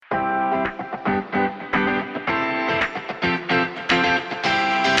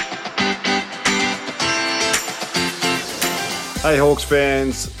Hey Hawks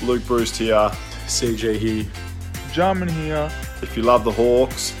fans, Luke Bruce here. CJ here. Jarman here. If you love the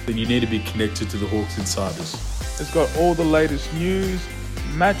Hawks, then you need to be connected to the Hawks Insiders. It's got all the latest news,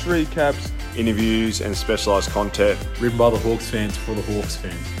 match recaps, interviews and specialised content written by the Hawks fans for the Hawks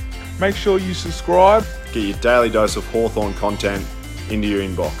fans. Make sure you subscribe. Get your daily dose of Hawthorn content into your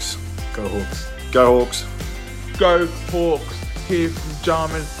inbox. Go Hawks. Go Hawks. Go Hawks. Here from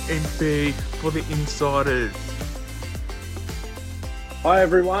Jarman MP for the Insiders. Hi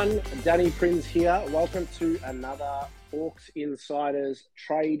everyone, Danny Prinz here. Welcome to another Hawks Insiders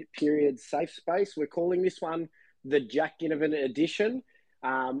Trade Period Safe Space. We're calling this one the Jack Ginnivan edition.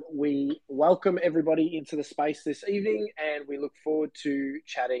 We welcome everybody into the space this evening and we look forward to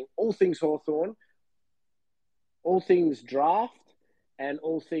chatting all things Hawthorn, all things draft and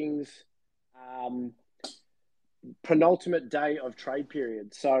all things penultimate day of trade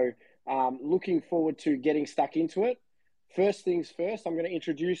period. So looking forward to getting stuck into it. First things first, I'm going to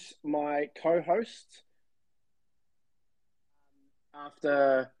introduce my co-hosts.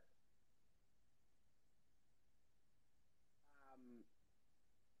 Sorry,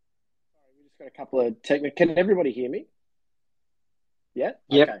 we just got a couple of technical. Can everybody hear me? Yeah?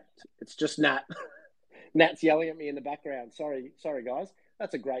 Yep. Okay. It's just Nat. Nat's yelling at me in the background. Sorry, guys.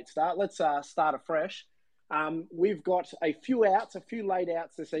 That's a great start. Let's start afresh. We've got a few late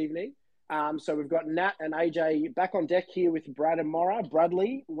outs this evening. So we've got Nat and AJ back on deck here with Brad and Mora.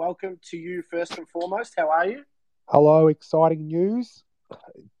 Bradley, welcome to you first and foremost. How are you? Hello, exciting news.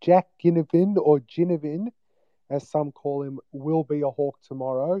 Jack Ginnivan, or Ginnivan, as some call him, will be a Hawk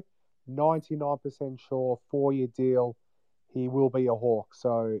tomorrow. 99% sure, 4-year deal, he will be a Hawk.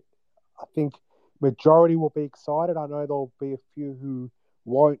 So I think majority will be excited. I know there'll be a few who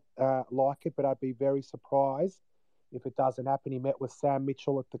won't like it, but I'd be very surprised if it doesn't happen. He met with Sam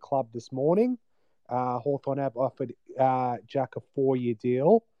Mitchell at the club this morning. Hawthorn have offered Jack a 4-year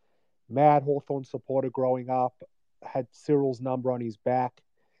deal. Mad Hawthorn supporter growing up, had Cyril's number on his back,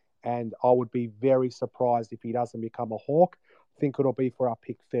 and I would be very surprised if he doesn't become a Hawk. I think it'll be for our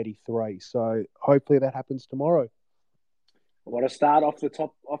pick 33. So hopefully that happens tomorrow. I want to start off the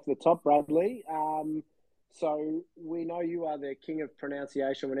top, Bradley. So we know you are the king of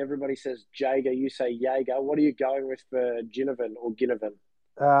pronunciation. When everybody says Jager, you say Jaeger. What are you going with for Ginnivan or Ginnivan?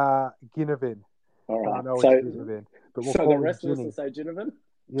 Ginnivan. All right. I know it's Ginnivan. But we'll so the rest of us will say Ginnivan?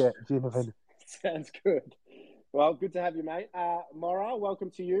 Yeah, Ginnivan. Sounds good. Well, good to have you, mate. Mora,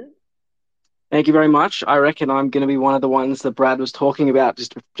 welcome to you. Thank you very much. I reckon I'm going to be one of the ones that Brad was talking about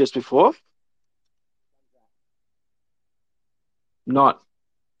just before.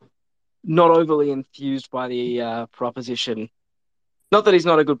 Not overly enthused by the proposition. Not that he's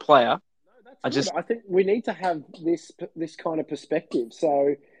not a good player. No, that's good. I think we need to have this kind of perspective.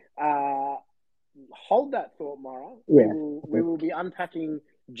 So hold that thought, Mara. Yeah. We will be unpacking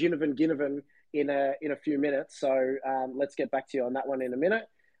Ginnivan in a few minutes. So let's get back to you on that one in a minute.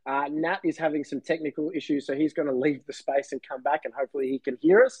 Nat is having some technical issues, so he's going to leave the space and come back, and hopefully he can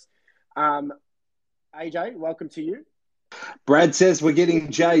hear us. AJ, welcome to you. Brad says we're getting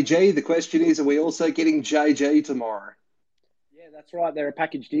JG. The question is, are we also getting JG tomorrow? Yeah, that's right. They're a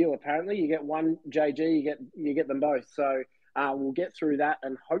package deal, apparently. You get one JG, you get them both. So we'll get through that,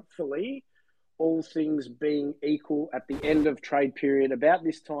 and hopefully, all things being equal at the end of trade period, about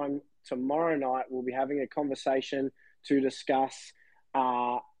this time tomorrow night, we'll be having a conversation to discuss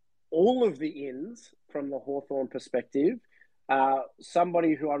all of the ins from the Hawthorn perspective.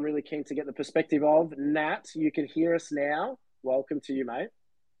 Somebody who I'm really keen to get the perspective of, Nat, you can hear us now. Welcome to you, mate.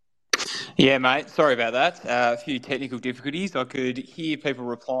 Yeah, mate. Sorry about that. A few technical difficulties. I could hear people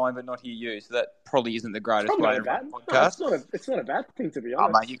replying, but not hear you. So that probably isn't the greatest way to run a podcast. No, it's not a bad thing, to be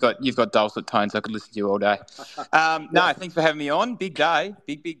honest. Oh, mate, you've got dulcet tones. I could listen to you all day. No, thanks for having me on. Big day.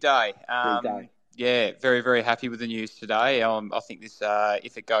 Big day. Big day. Yeah, very, very happy with the news today. I think this,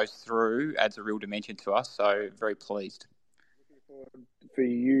 if it goes through, adds a real dimension to us. So very pleased. Looking forward for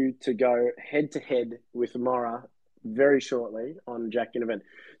you to go head-to-head with Mora very shortly on Jack Ginnivan.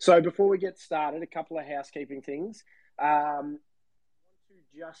 So before we get started, a couple of housekeeping things. I want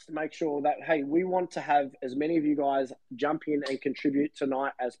to just make sure that, hey, we want to have as many of you guys jump in and contribute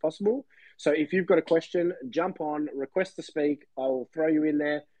tonight as possible. So if you've got a question, jump on, request to speak. I'll throw you in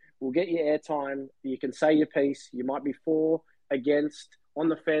there. We'll get you airtime. You can say your piece. You might be for, against, on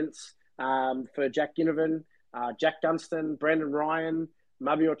the fence for Jack Ginnivan, Jack Dunstan, Brendan Ryan,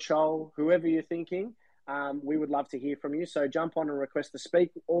 Mabior Chol, whoever you're thinking. We would love to hear from you. So jump on and request to speak.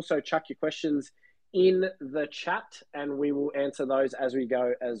 Also chuck your questions in the chat and we will answer those as we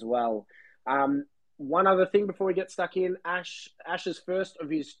go as well. One other thing before we get stuck in, Ash's first of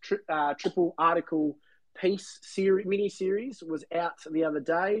his triple article mini series was out the other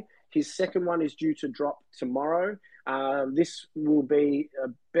day. His second one is due to drop tomorrow. This will be a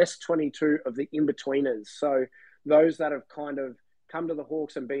best 22 of the in-betweeners. So those that have kind of come to the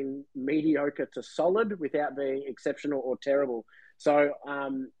Hawks and been mediocre to solid without being exceptional or terrible. So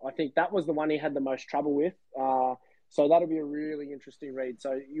I think that was the one he had the most trouble with. So that'll be a really interesting read.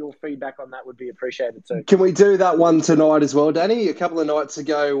 So your feedback on that would be appreciated too. Can we do that one tonight as well, Danny? A couple of nights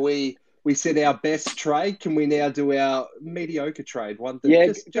ago, we said our best trade. Can we now do our mediocre trade? One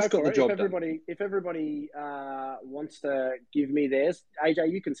that just got the job done. If everybody wants to give me theirs,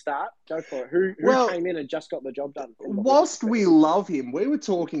 AJ, you can start. Go for it. Who came in and just got the job done? Whilst we love him, we were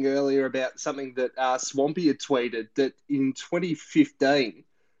talking earlier about something that Swampy had tweeted, that in 2015,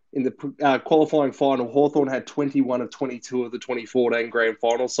 in the qualifying final, Hawthorn had 21 of 22 of the 2014 grand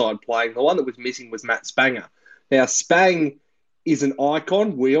final side playing. The one that was missing was Matt Spanger. Now, Spang is an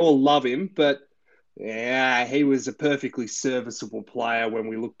icon. We all love him, but he was a perfectly serviceable player when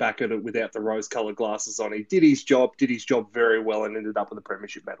we look back at it without the rose-coloured glasses on. He did his job very well, and ended up with a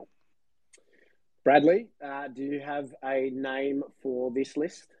premiership medal. Bradley, do you have a name for this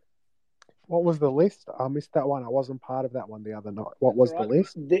list? What was the list? I missed that one. I wasn't part of that one the other night. What was the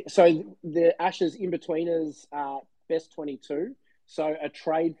list? So the Ashes in-betweeners are best 22. So a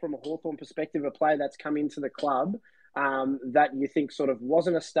trade from a Hawthorn perspective, a player that's come into the club that you think sort of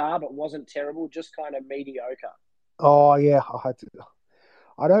wasn't a star but wasn't terrible, just kind of mediocre. Oh yeah,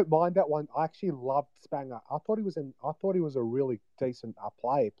 I don't mind that one. I actually loved Spanger. I thought he was a really decent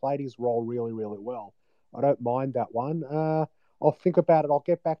player. He played his role really, really well. I don't mind that one. I'll think about it. I'll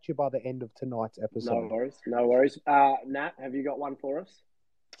get back to you by the end of tonight's episode. No worries. Nat, have you got one for us?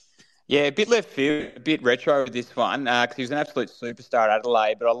 Yeah, a bit left field, a bit retro with this one, because he was an absolute superstar at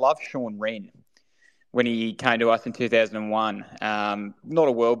Adelaide, but I love Sean Wren when he came to us in 2001. Not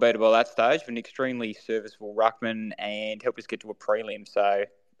a world beater by that stage, but an extremely serviceable ruckman and helped us get to a prelim. So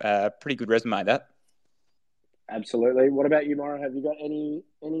pretty good resume, that. Absolutely. What about you, Mara? Have you got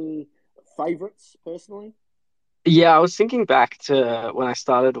any favourites personally? Yeah, I was thinking back to when I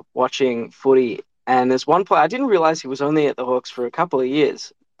started watching footy, and there's one player, I didn't realise he was only at the Hawks for a couple of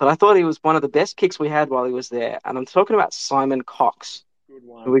years, but I thought he was one of the best kicks we had while he was there, and I'm talking about Simon Cox. Good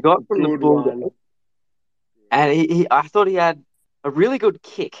one. Who we got from the Bulldogs. And I thought he had a really good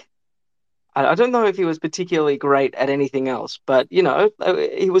kick. I don't know if he was particularly great at anything else, but, he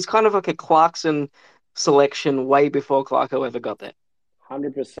was kind of like a Clarkson selection way before Clarko ever got there.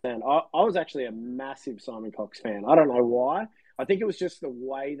 100%. I was actually a massive Simon Cox fan. I don't know why. I think it was just the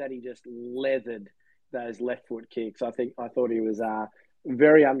way that he just leathered those left foot kicks. I thought he was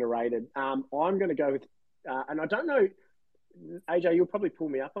very underrated. I'm going to go with, and I don't know, AJ, you'll probably pull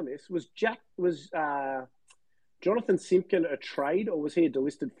me up on this. Was Jonathan Simpkin a trade, or was he a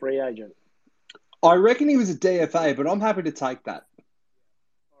delisted free agent? I reckon he was a DFA, but I'm happy to take that.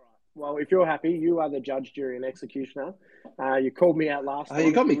 Well, if you're happy, you are the judge, jury, and executioner. You called me out last time.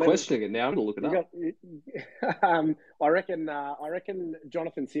 You got me questioning it now. I'm going to look it up. I reckon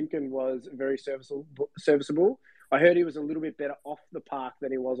Jonathan Simpkin was very serviceable. I heard he was a little bit better off the park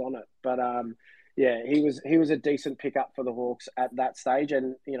than he was on it. But, he was a decent pickup for the Hawks at that stage,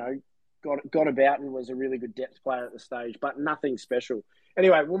 and, got about and was a really good depth player at the stage, but nothing special.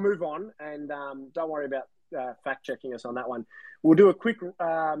 Anyway, we'll move on, and don't worry about fact-checking us on that one. We'll do a quick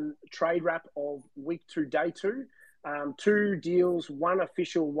trade wrap of week 2, day 2. 2 deals, one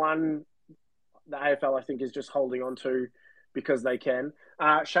official, one the AFL, I think, is just holding on to because they can.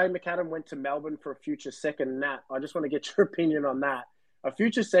 Shane McAdam went to Melbourne for a future second. Nat, I just want to get your opinion on that. A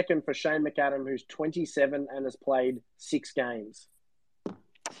future second for Shane McAdam, who's 27 and has played 6 games.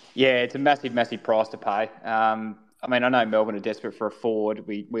 Yeah, it's a massive, massive price to pay. I know Melbourne are desperate for a forward.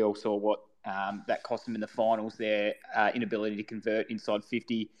 We all saw what that cost them in the finals, their inability to convert inside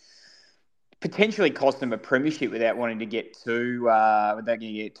 50. Potentially cost them a premiership without wanting to get too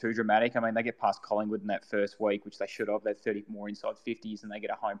dramatic. They get past Collingwood in that first week, which they should have. They had 30 more inside 50s and they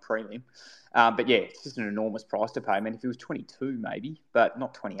get a home prelim. But yeah, it's just an enormous price to pay. If it was 22 maybe, but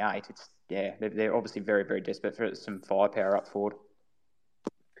not 28, they're obviously very, very desperate for some firepower up forward.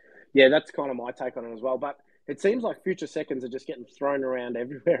 Yeah, that's kind of my take on it as well. But it seems like future seconds are just getting thrown around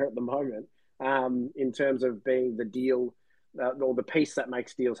everywhere at the moment in terms of being the deal or the piece that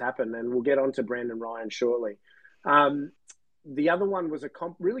makes deals happen. And we'll get on to Brandon Ryan shortly. The other one was a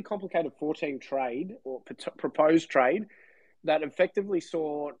really complicated 14 trade or proposed trade that effectively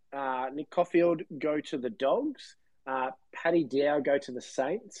saw Nick Caulfield go to the Dogs, Paddy Dow go to the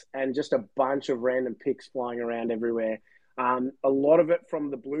Saints, and just a bunch of random picks flying around everywhere. A lot of it from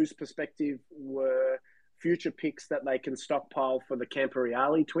the Blues perspective were future picks that they can stockpile for the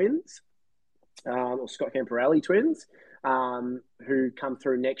Camporeale twins. or Scott Camperelli twins, who come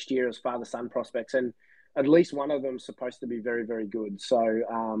through next year as father-son prospects. And at least one of them is supposed to be very, very good.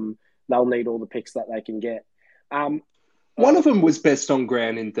 So they'll need all the picks that they can get. One of them was best on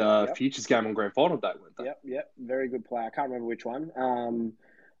ground in the Futures game on Grand Final Day, weren't they? Yep. Very good player. I can't remember which one. The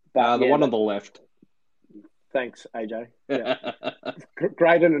one on the left. Thanks, AJ. Yeah.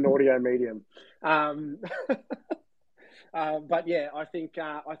 Great in an audio medium. But yeah, I think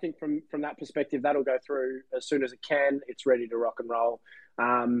from that perspective, that'll go through as soon as it can. It's ready to rock and roll.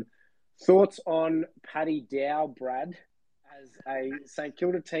 Thoughts on Paddy Dow, Brad, as a St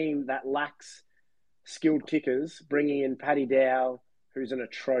Kilda team that lacks skilled kickers, bringing in Paddy Dow, who's an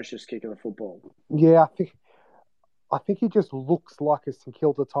atrocious kicker of football. Yeah, I think he just looks like a St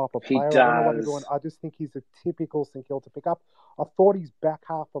Kilda type of player. He does. I just think he's a typical St Kilda pickup. I thought his back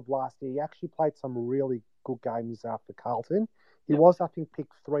half of last year, he actually played some really good games for Carlton. He was, I think,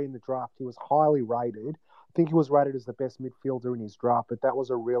 picked 3 in the draft. He was highly rated. I think he was rated as the best midfielder in his draft, but that was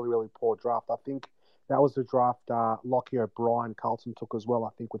a really, really poor draft. I think that was the draft Lockie O'Brien Carlton took as well, I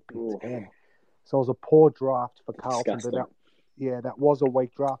think, with pick 10. So it was a poor draft for Carlton. Disgusting. But that was a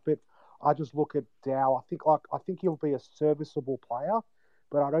weak draft. But I just look at Dow. I think he'll be a serviceable player,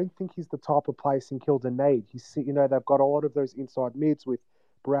 but I don't think he's the type of player St Kilda need. They've got a lot of those inside mids with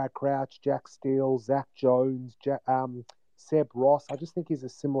Brad Crouch, Jack Steele, Zach Jones, Seb Ross. I just think he's a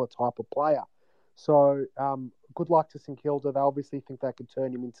similar type of player. So good luck to St Kilda. They obviously think they could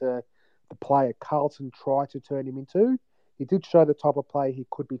turn him into the player Carlton tried to turn him into. He did show the type of player he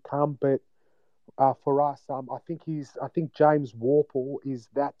could become, but for us, I think James Warple is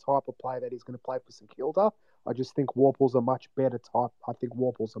that type of player that he's going to play for St Kilda. I just think Warple's a much better type. I think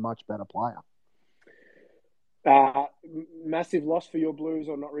Warple's a much better player. Massive loss for your Blues,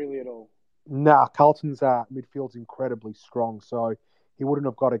 or not really at all? Nah, Carlton's midfield's incredibly strong, so he wouldn't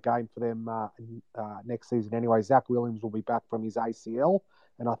have got a game for them next season anyway. Zach Williams will be back from his ACL,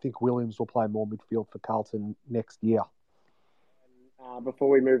 and I think Williams will play more midfield for Carlton next year. Before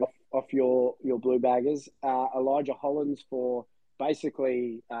we move off your Blue Baggers, Elijah Hollins for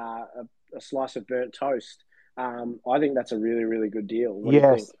basically a slice of burnt toast. I think that's a really, really good deal. What do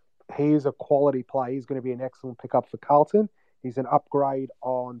you think? He is a quality player. He's going to be an excellent pickup for Carlton. He's an upgrade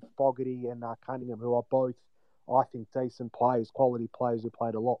on Fogarty and Cunningham, who are both, I think, decent players, quality players who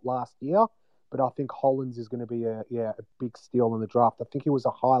played a lot last year. But I think Hollins is going to be a big steal in the draft. I think he was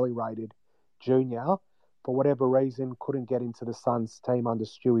a highly rated junior. For whatever reason, couldn't get into the Suns team under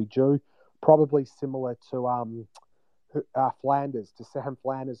Stewie Jew. Probably similar to Flanders, to Sam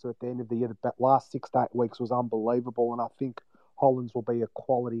Flanders, who at the end of the year, the last 6 to 8 weeks was unbelievable. And I think Hollins will be a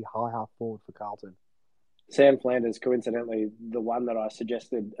quality high half forward for Carlton. Sam Flanders, coincidentally, the one that I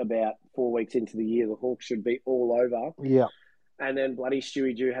suggested about 4 weeks into the year, the Hawks should be all over. Yeah. And then bloody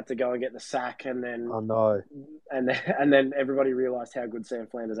Stewie Jew had to go and get the sack, and then I know. And then everybody realised how good Sam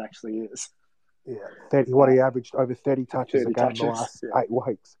Flanders actually is. Yeah, he averaged over 30 touches a game in the last 8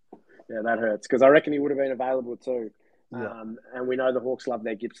 weeks. Yeah, that hurts, because I reckon he would have been available too. Yeah. And we know the Hawks love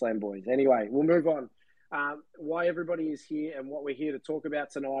their Gippsland boys. Anyway, we'll move on. Why everybody is here and what we're here to talk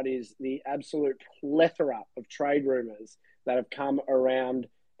about tonight is the absolute plethora of trade rumours that have come around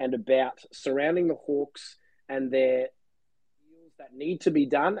and about surrounding the Hawks and their deals that need to be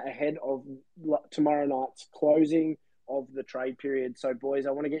done ahead of tomorrow night's closing of the trade period. So, boys,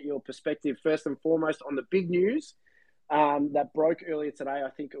 I want to get your perspective first and foremost on the big news that broke earlier today. I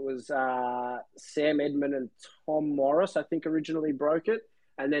think it was Sam Edmund and Tom Morris, I think, originally broke it,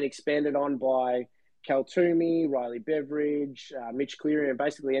 and then expanded on by Cal Toomey, Riley Beveridge, Mitch Cleary, and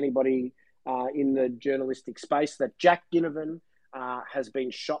basically anybody in the journalistic space, that Jack Ginnivan has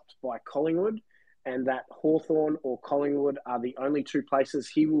been shopped by Collingwood, and that Hawthorn or Collingwood are the only 2 places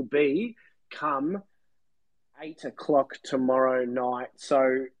he will be come 8 o'clock tomorrow night.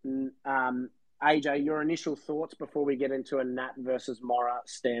 So, AJ, your initial thoughts before we get into a Nat versus Mora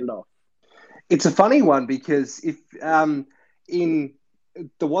standoff? It's a funny one because if in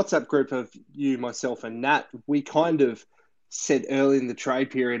the WhatsApp group of you, myself, and Nat, we kind of said early in the trade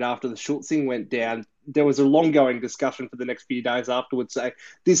period after the Schultz thing went down, there was a long-going discussion for the next few days afterwards saying,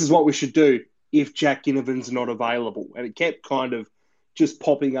 this is what we should do if Jack Ginnivan's not available. And it kept kind of just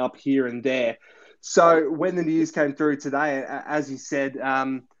popping up here and there. So when the news came through today, as you said,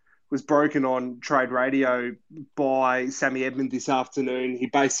 was broken on Trade Radio by Sammy Edmund this afternoon.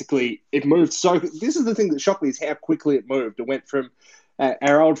 It moved so... This is the thing that shocked me, is how quickly it moved. It went from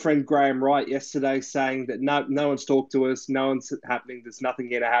our old friend Graham Wright yesterday saying that no one's talked to us, no one's happening, there's nothing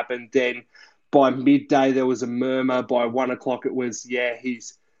going to happen. Then by midday, there was a murmur. By 1 o'clock, it was,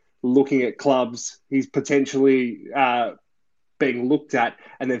 he's looking at clubs. He's potentially being looked at.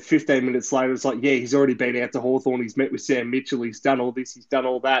 And then 15 minutes later, it's like, yeah, he's already been out to Hawthorn. He's met with Sam Mitchell. He's done all this. He's done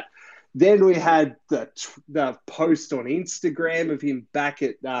all that. Then we had the post on Instagram of him back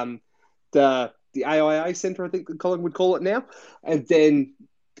at the AIA Centre, I think Colin would call it now. And then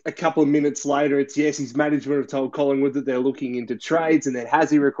a couple of minutes later, it's yes, his management have told Collingwood that they're looking into trades, and then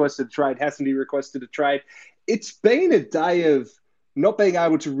has he requested a trade? Hasn't he requested a trade? It's been a day of not being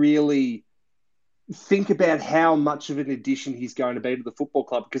able to really think about how much of an addition he's going to be to the football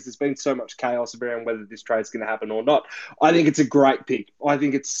club because there's been so much chaos around whether this trade's going to happen or not. I think it's a great pick. I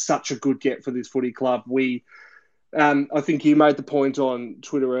think it's such a good get for this footy club. I think you made the point on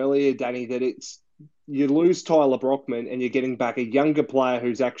Twitter earlier, Danny, that you lose Tyler Brockman and you're getting back a younger player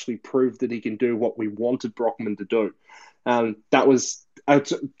who's actually proved that he can do what we wanted Brockman to do. That's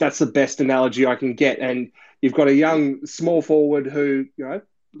the best analogy I can get. And you've got a young small forward who,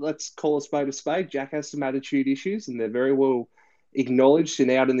 let's call a spade. Jack has some attitude issues and they're very well acknowledged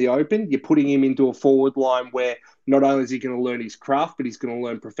and out in the open. You're putting him into a forward line where not only is he going to learn his craft, but he's going to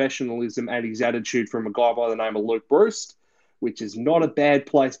learn professionalism and his attitude from a guy by the name of Luke Bruce, which is not a bad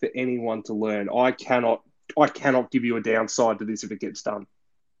place for anyone to learn. I cannot give you a downside to this if it gets done.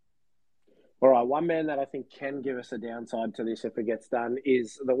 All right, one man that I think can give us a downside to this if it gets done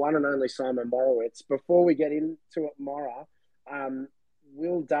is the one and only Simon Morowitz. Before we get into it, Mora,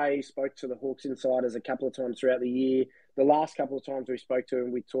 Will Day spoke to the Hawks Insiders a couple of times throughout the year. The last couple of times we spoke to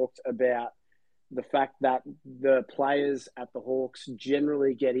him, we talked about the fact that the players at the Hawks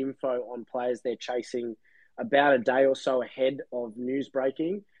generally get info on players they're chasing about a day or so ahead of news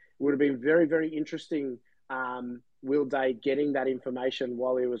breaking. It would have been very, very interesting, Will Day getting that information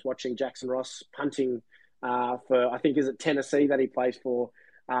while he was watching Jackson Ross punting for, I think, is it Tennessee that he plays for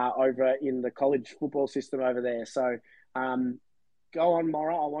over in the college football system over there. So go on,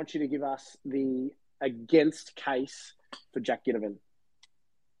 Mora. I want you to give us the against case for Jack Ginnivan.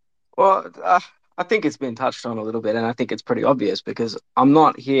 Well, I think it's been touched on a little bit, and I think it's pretty obvious because I'm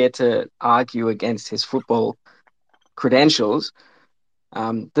not here to argue against his football credentials.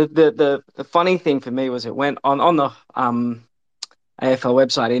 The funny thing for me was it went on the AFL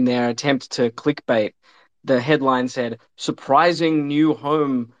website in their attempt to clickbait. The headline said, "Surprising new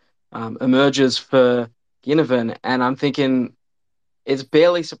home emerges for Ginnivan," and I'm thinking, it's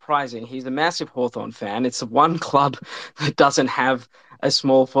barely surprising. He's a massive Hawthorn fan. It's the one club that doesn't have a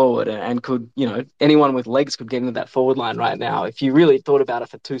small forward and could, anyone with legs could get into that forward line right now. If you really thought about it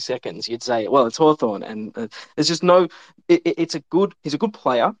for 2 seconds, you'd say, well, it's Hawthorn. And there's just he's a good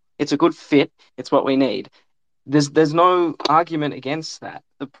player. It's a good fit. It's what we need. There's no argument against that.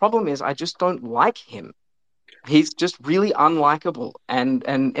 The problem is I just don't like him. He's just really unlikable. And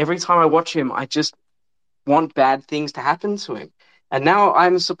every time I watch him, I just want bad things to happen to him. And now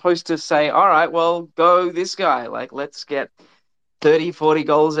I'm supposed to say, all right, well, go this guy. Like, let's get 30, 40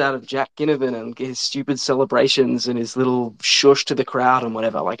 goals out of Jack Ginnivan and his stupid celebrations and his little shush to the crowd and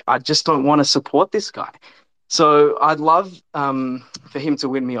whatever. Like, I just don't want to support this guy. So I'd love for him to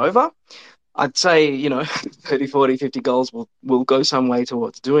win me over. I'd say, 30, 40, 50 goals will go some way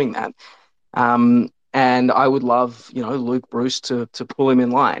towards doing that. And I would love, Luke Bruce to pull him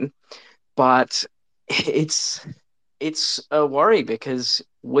in line. But it's a worry because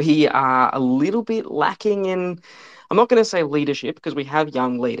we are a little bit lacking in, I'm not going to say leadership because we have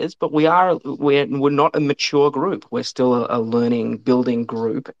young leaders, but we're not a mature group. We're still a learning, building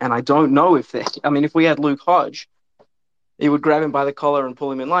group. And I don't know if we had Luke Hodge, he would grab him by the collar and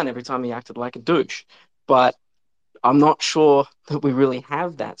pull him in line every time he acted like a douche. But I'm not sure that we really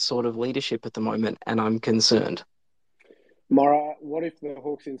have that sort of leadership at the moment, and I'm concerned. Mora, what if the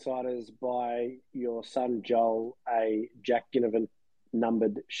Hawks Insiders buy your son Joel a Jack Ginnivan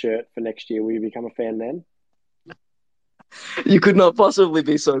numbered shirt for next year? Will you become a fan then? You could not possibly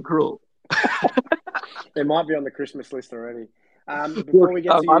be so cruel. It might be on the Christmas list already. Before we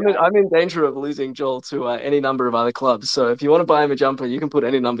get to you, I'm in danger of losing Joel to any number of other clubs. So if you want to buy him a jumper, you can put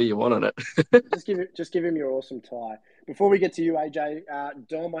any number you want on it. just give him your awesome tie. Before we get to you, AJ,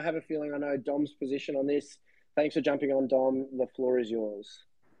 Dom, I have a feeling I know Dom's position on this. Thanks for jumping on, Dom. The floor is yours.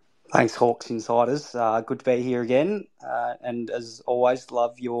 Thanks, Hawks Insiders. Good to be here again. And as always,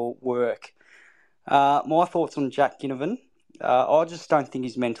 love your work. My thoughts on Jack Ginnivan. I just don't think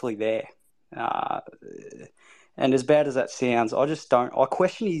he's mentally there. And as bad as that sounds, I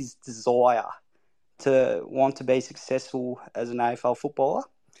question his desire to want to be successful as an AFL footballer.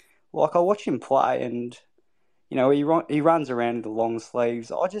 Like, I watch him play and, he runs around in the long sleeves.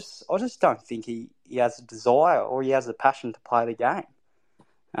 I just don't think he has a desire or he has a passion to play the game.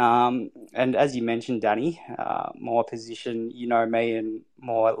 And as you mentioned, Danny, my position, me and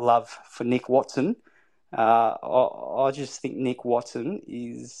my love for Nick Watson, I just think Nick Watson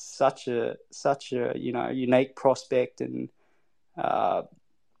is such a unique prospect and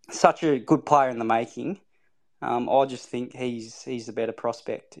such a good player in the making. I just think he's the better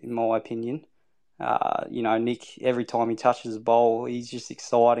prospect in my opinion. Nick, every time he touches the ball, he's just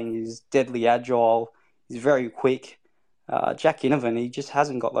exciting. He's deadly agile. He's very quick. Jack Ginnivan, he just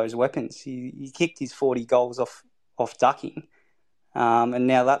hasn't got those weapons. He kicked his 40 goals off ducking, and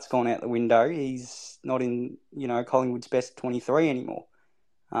now that's gone out the window. He's not in Collingwood's best 23 anymore.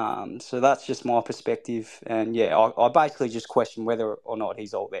 So that's just my perspective. And yeah, I basically just question whether or not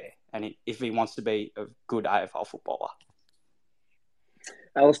he's all there, and if he wants to be a good AFL footballer.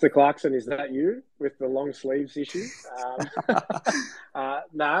 Alistair Clarkson, is that you with the long sleeves issue?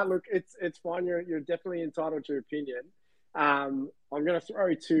 Look, it's fine. You're definitely entitled to your opinion. I'm going to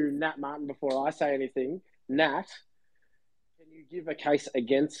throw to Nat Martin before I say anything. Nat, can you give a case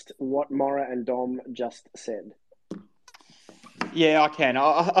against what Mora and Dom just said? Yeah, I can.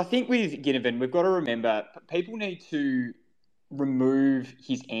 I think with Ginnivan, we've got to remember people need to remove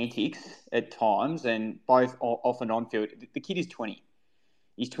his antics at times, and both off and on field. The kid is 20.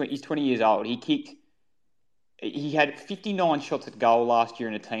 He's 20 years old. He had 59 shots at goal last year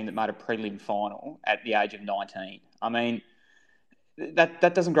in a team that made a prelim final at the age of 19. I mean,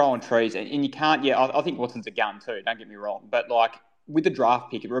 that doesn't grow on trees, and you can't. Yeah, I think Watson's a gun too. Don't get me wrong, but like with the draft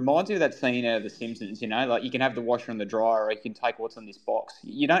pick, it reminds me of that scene out of The Simpsons. Like you can have the washer and the dryer, or you can take what's in this box.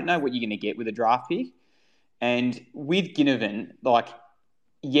 You don't know what you're going to get with a draft pick, and with Ginnivan, like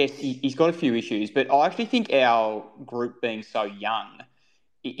yes, he's got a few issues, but I actually think our group being so young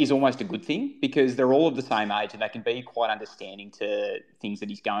is almost a good thing because they're all of the same age and they can be quite understanding to things that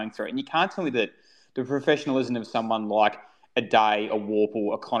he's going through. And you can't tell me that the professionalism of someone like a Day, a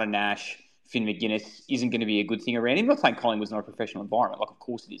Warple, a Connor Nash, Finn McGuinness isn't going to be a good thing around him. I'm not saying Collingwood's not a professional environment. Like, of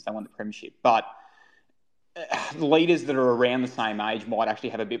course it is. They won the premiership. But leaders that are around the same age might actually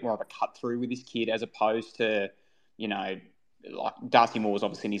have a bit more of a cut through with this kid as opposed to, like Darcy Moore's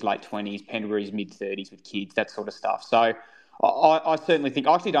obviously in his late 20s, Pendlebury's mid-30s with kids, that sort of stuff. So I certainly think,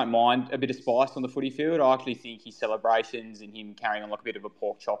 I actually don't mind a bit of spice on the footy field. I actually think his celebrations and him carrying on like a bit of a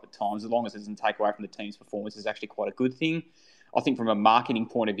pork chop at times, as long as it doesn't take away from the team's performance, is actually quite a good thing. I think from a marketing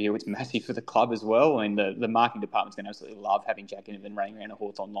point of view, it's massive for the club as well. I mean, the marketing department's going to absolutely love having Jack Ginnivan running around a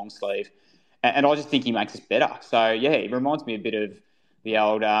Hawthorn long sleeve. And I just think he makes us better. So, yeah, it reminds me a bit of the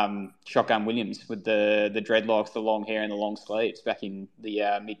old Shotgun Williams with the dreadlocks, the long hair and the long sleeves back in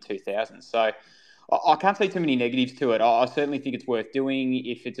the mid-2000s. So I can't see too many negatives to it. I certainly think it's worth doing.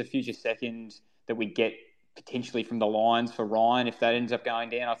 If it's a future second that we get potentially from the Lions for Ryan, if that ends up going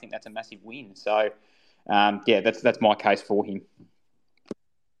down, I think that's a massive win. So, that's my case for him.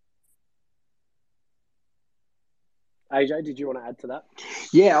 AJ, did you want to add to that?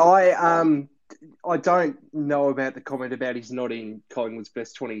 Yeah, I don't know about the comment about he's not in Collingwood's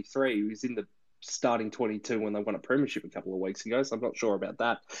best 23. He was in the starting 22 when they won a premiership a couple of weeks ago, so I'm not sure about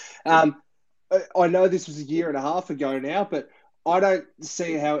that. I know this was a year and a half ago now, but I don't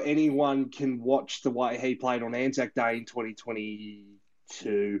see how anyone can watch the way he played on Anzac Day in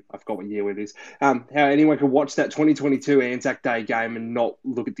 2022. I forgot what year it is. How anyone can watch that 2022 Anzac Day game and not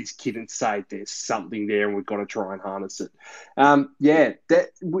look at this kid and say there's something there and we've got to try and harness it.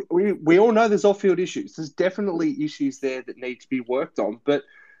 We all know there's off-field issues. There's definitely issues there that need to be worked on, but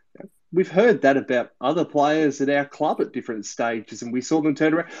we've heard that about other players at our club at different stages, and we saw them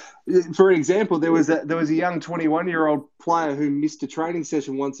turn around. For example, there was a young 21-year-old player who missed a training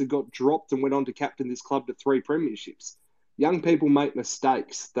session once and got dropped and went on to captain this club to 3 premierships. Young people make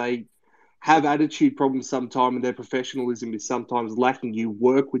mistakes. They have attitude problems sometimes, and their professionalism is sometimes lacking. You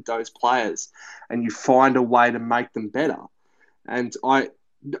work with those players, and you find a way to make them better. And I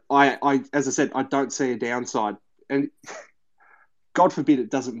as I said, I don't see a downside. And God forbid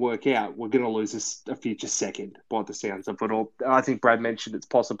it doesn't work out, we're going to lose a future second by the sounds of it all. I think Brad mentioned it's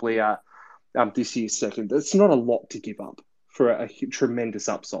possibly this year's second. It's not a lot to give up for a tremendous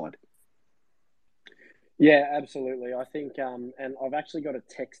upside. Yeah, absolutely. I think, and I've actually got a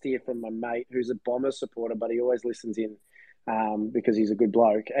text here from my mate who's a Bombers supporter, but he always listens in because he's a good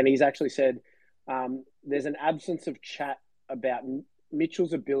bloke. And he's actually said there's an absence of chat about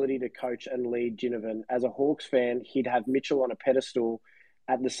Mitchell's ability to coach and lead Ginnivan. As a Hawks fan, he'd have Mitchell on a pedestal.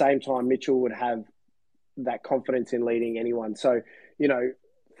 At the same time, Mitchell would have that confidence in leading anyone. So,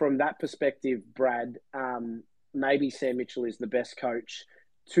 from that perspective, Brad, maybe Sam Mitchell is the best coach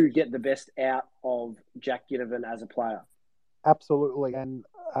to get the best out of Jack Ginnivan as a player. Absolutely. And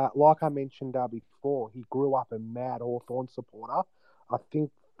like I mentioned before, he grew up a mad Hawthorn supporter. I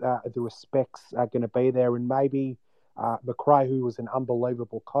think the respects are going to be there, and maybe McRae, who was an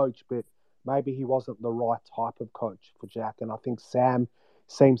unbelievable coach, but maybe he wasn't the right type of coach for Jack. And I think Sam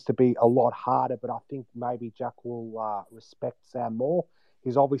seems to be a lot harder, but I think maybe Jack will respect Sam more.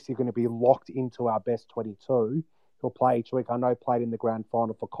 He's obviously going to be locked into our best 22. He'll play each week. I know he played in the grand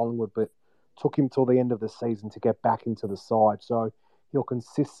final for Collingwood, but took him till the end of the season to get back into the side. So he'll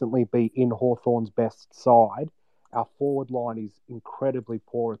consistently be in Hawthorn's best side. Our forward line is incredibly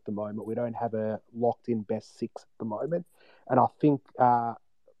poor at the moment. We don't have a locked-in best six at the moment. And I think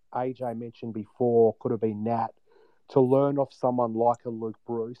AJ mentioned before, could have been Nat, to learn off someone like a Luke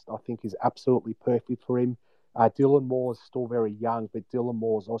Bruce, I think is absolutely perfect for him. Dylan Moore is still very young, but Dylan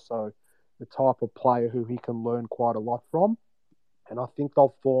Moore is also the type of player who he can learn quite a lot from. And I think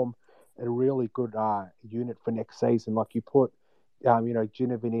they'll form a really good unit for next season. Like you put,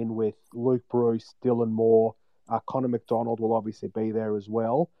 Ginnivan in with Luke Bruce, Dylan Moore, Connor McDonald will obviously be there as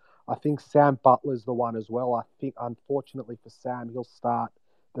well. I think Sam Butler's the one as well. I think, unfortunately for Sam, he'll start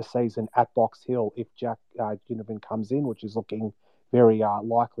the season at Box Hill if Jack Ginnivan comes in, which is looking very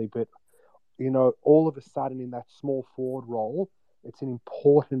likely. But, all of a sudden in that small forward role, it's an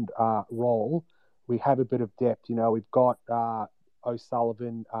important role. We have a bit of depth. We've got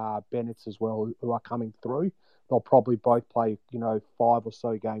O'Sullivan, Bennett as well, who are coming through. They'll probably both play, 5 or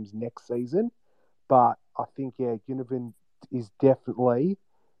so games next season. But I think, Ginnivan is definitely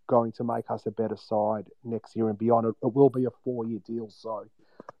going to make us a better side next year and beyond. It will be a 4-year deal. So,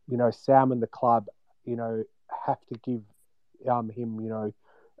 Sam and the club, have to give him,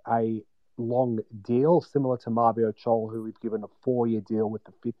 a long deal, similar to Marbio Chol, who we've given a 4-year deal with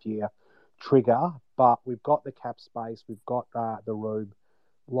the 5th year trigger. But we've got the cap space. We've got the room.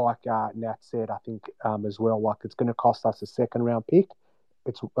 Like Nat said, I think as well, like it's going to cost us a 2nd-round pick.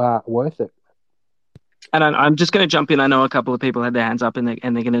 It's worth it. And I'm just going to jump in. I know a couple of people had their hands up and they're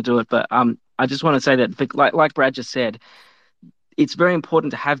going to do it, but I just want to say that, like Brad just said, it's very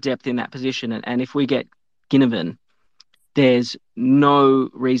important to have depth in that position. And if we get Ginnivan, there's no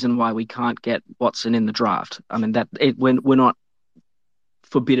reason why we can't get Watson in the draft. I mean, we're not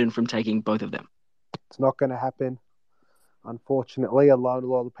forbidden from taking both of them. It's not going to happen, unfortunately. A lot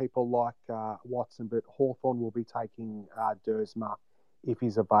of people like Watson, but Hawthorn will be taking Dersma if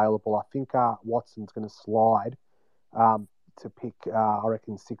he's available. I think Watson's going to slide to pick, I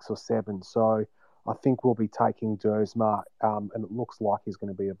reckon, 6 or 7. So I think we'll be taking Dersma, and it looks like he's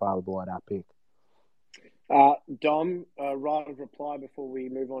going to be available at our pick. Dom, right of reply before we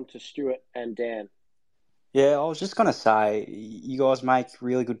move on to Stuart and Dan. Yeah, I was just going to say, you guys make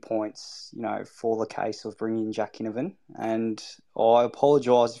really good points, for the case of bringing Jack Ginnivan. And I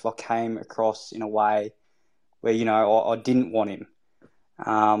apologise if I came across in a way where, I didn't want him.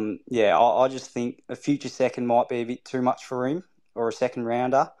 I just think a future second might be a bit too much for him, or a 2nd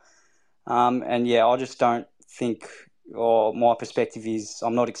rounder. I just don't think, or my perspective is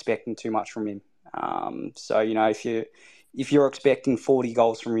I'm not expecting too much from him. If you're expecting 40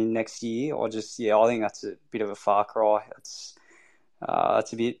 goals from him next year, I think that's a bit of a far cry. It's a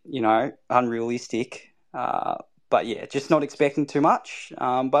bit, unrealistic. Just not expecting too much.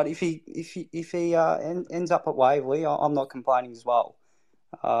 But if he ends up at Waverley, I'm not complaining as well.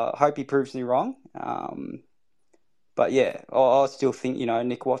 Hope he proves me wrong. I still think,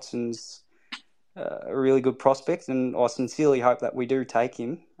 Nick Watson's a really good prospect, and I sincerely hope that we do take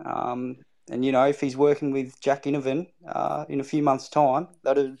him. If he's working with Jack Ginnivan in a few months' time,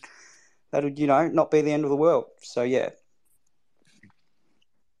 that'd not be the end of the world. So, yeah.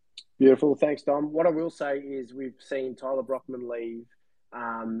 Beautiful. Thanks, Dom. What I will say is we've seen Tyler Brockman leave,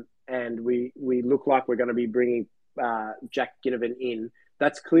 and we look like we're going to be bringing Jack Ginnivan in.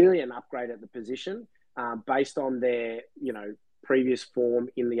 That's clearly an upgrade at the position based on their, previous form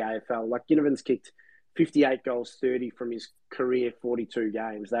in the AFL. Like Ginnivan's kicked 58 goals, 30 from his career 42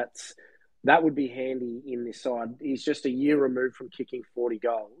 games. That would be handy in this side. He's just a year removed from kicking 40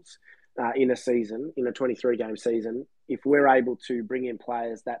 goals in a season, in a 23-game season. If we're able to bring in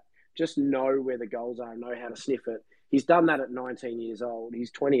players that just know where the goals are and know how to sniff it, he's done that at 19 years old.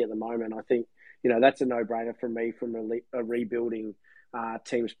 He's 20 at the moment. I think, that's a no-brainer for me from a rebuilding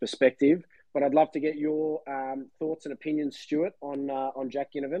team's perspective. But I'd love to get your thoughts and opinions, Stuart, on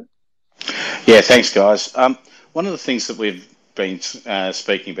Jack Ginnivan. Yeah, thanks, guys. One of the things that we've been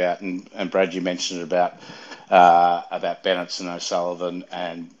speaking about, and Brad, you mentioned it about Bennett and O'Sullivan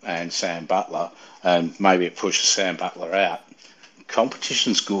and Sam Butler, and maybe it pushes Sam Butler out.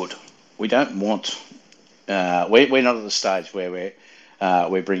 Competition's good. We don't want. We're not at the stage where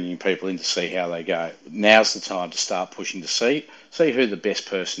we're bringing people in to see how they go. Now's the time to start pushing to see who the best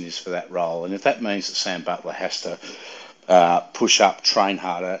person is for that role, and if that means that Sam Butler has to push up, train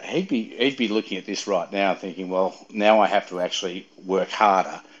harder, he'd be looking at this right now thinking, well, now I have to actually work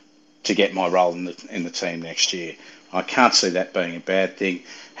harder to get my role in the team next year. I can't see that being a bad thing.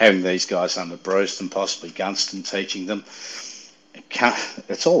 Having these guys under Bruce and possibly Gunston teaching them,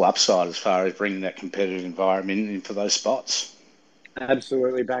 it's all upside as far as bringing that competitive environment in for those spots.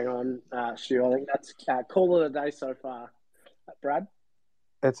 Absolutely bang on, Stu. I think that's call of the day so far. Brad?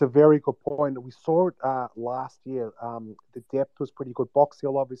 It's a very good point. We saw it last year. The depth was pretty good. Box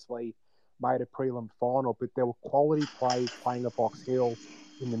Hill obviously made a prelim final, but there were quality players playing at Box Hill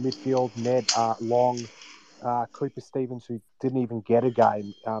in the midfield. Ned Long, Cooper Stevens, who didn't even get a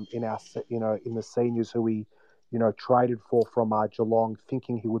game in the seniors, who we traded for from Geelong,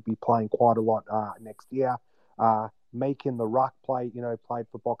 thinking he would be playing quite a lot next year. Making the ruck played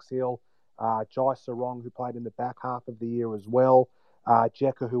for Box Hill. Jai Sarong, who played in the back half of the year as well.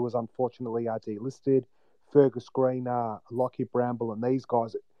 Jekka, who was unfortunately delisted. Fergus Green, Lockie Bramble, and these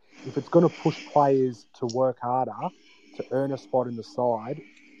guys. If it's going to push players to work harder to earn a spot in the side,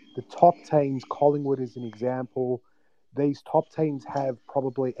 the top teams, Collingwood is an example, these top teams have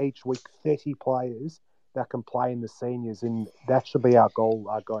probably each week 30 players that can play in the seniors, and that should be our goal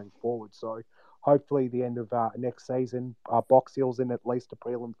going forward. So hopefully the end of next season, Box Hill's in at least a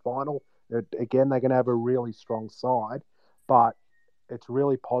prelim final. Again, they're going to have a really strong side, but it's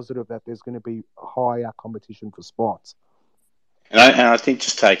really positive that there's going to be higher competition for spots. And I think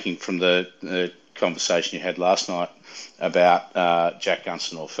just taking from the conversation you had last night about Jack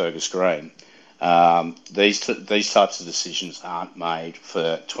Gunston or Fergus Green, these types of decisions aren't made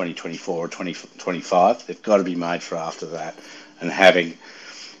for 2024 or 2025. They've got to be made for after that. And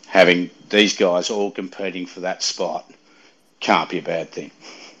having these guys all competing for that spot can't be a bad thing.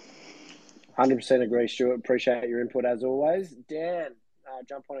 100% agree, Stuart. Appreciate your input as always. Dan,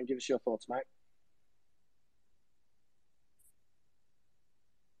 jump on and give us your thoughts, mate.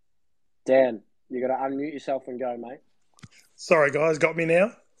 Dan, you got to unmute yourself and go, mate. Sorry, guys, got me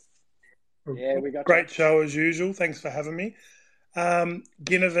now? Yeah, we got Great show as usual. Thanks for having me.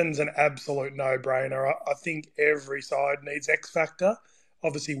 Ginnivan's an absolute no-brainer. I think every side needs X factor.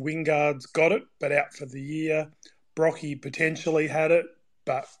 Obviously, Wingard's got it, but out for the year. Brocky potentially had it,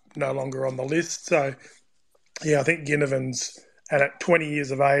 but no longer on the list. So, yeah, I think Ginnivan's, and at 20 years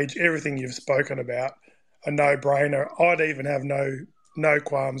of age, everything you've spoken about, a no-brainer. I'd even have no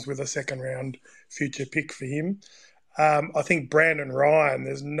qualms with a second-round future pick for him. I think Brandon Ryan,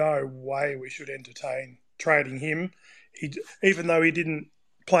 there's no way we should entertain trading him. Even though he didn't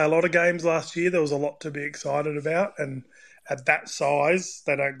play a lot of games last year, there was a lot to be excited about. And at that size,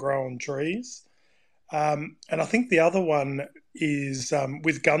 they don't grow on trees. And I think the other one is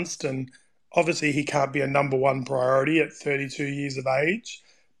with Gunston. Obviously, he can't be a number one priority at 32 years of age.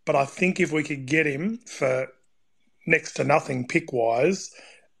 But I think if we could get him for next to nothing pick-wise,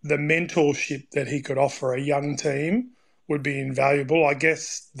 the mentorship that he could offer a young team would be invaluable. I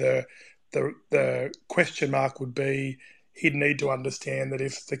guess the question mark would be he'd need to understand that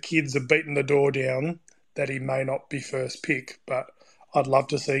if the kids are beating the door down, that he may not be first pick. But I'd love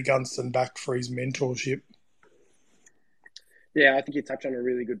to see Gunston back for his mentorship. Yeah, I think you touched on a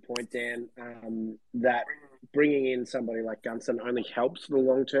really good point, Dan, that bringing in somebody like Gunston only helps for the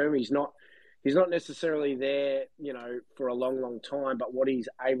long term. He's not necessarily there, for a long, long time, but what he's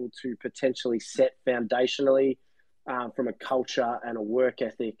able to potentially set foundationally from a culture and a work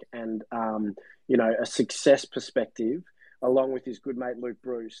ethic and, a success perspective, along with his good mate Luke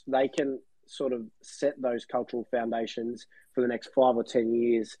Bruce, they can sort of set those cultural foundations for the next 5 or 10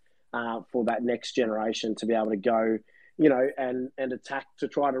 years for that next generation to be able to go, and attack to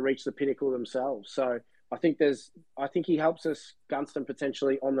try to reach the pinnacle themselves. So I think he helps us, Gunston,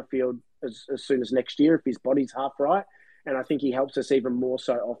 potentially on the field as soon as next year if his body's half right. And I think he helps us even more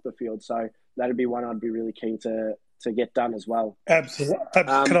so off the field. So that'd be one I'd be really keen to get done as well. Absolutely.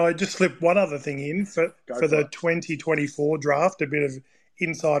 Can I just slip one other thing in for the 2024 draft, a bit of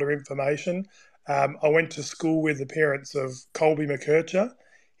insider information? I went to school with the parents of Colby McKercher.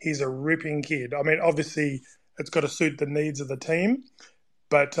 He's a ripping kid. I mean, obviously, it's got to suit the needs of the team.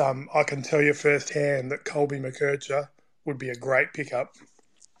 But I can tell you firsthand that Colby McKercher would be a great pickup.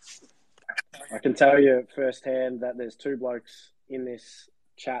 I can tell you firsthand that there's 2 blokes in this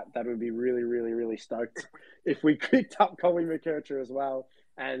chat that would be really, really, really stoked if we picked up Colby McKercher as well.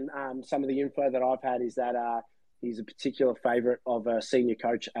 And some of the info that I've had is that he's a particular favourite of a senior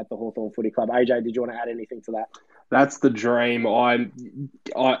coach at the Hawthorn Footy Club. AJ, did you want to add anything to that? That's the dream.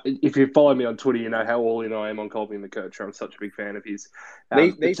 If you follow me on Twitter, you know how all in I am on Colby McKercher. I'm such a big fan of his.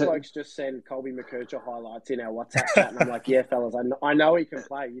 These blokes just send Colby McKercher highlights in our WhatsApp chat, and I'm like, yeah, fellas, I know he can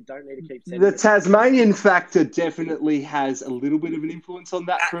play. You don't need to keep sending The Tasmanian factor definitely has a little bit of an influence on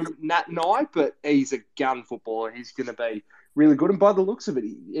that from Nat Nye, but he's a gun footballer. He's going to be really good. And by the looks of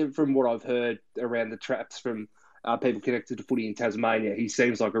it, from what I've heard around the traps from people connected to footy in Tasmania, he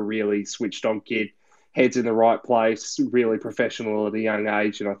seems like a really switched on kid, heads in the right place, really professional at a young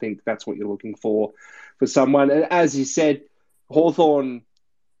age. And I think that's what you're looking for someone. And as you said, Hawthorn,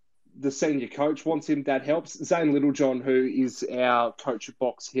 the senior coach, wants him. That helps. Zane Littlejohn, who is our coach at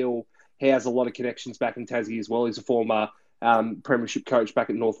Box Hill, he has a lot of connections back in Tassie as well. He's a former premiership coach back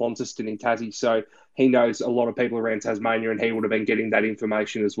at North Launceston in Tassie. So he knows a lot of people around Tasmania, and he would have been getting that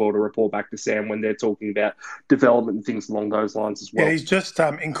information as well to report back to Sam when they're talking about development and things along those lines as well. Yeah, he's just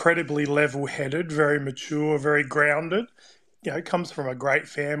incredibly level-headed, very mature, very grounded. Comes from a great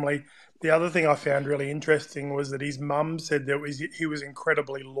family. The other thing I found really interesting was that his mum said that he was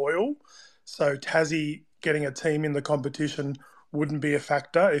incredibly loyal. So Tassie getting a team in the competition wouldn't be a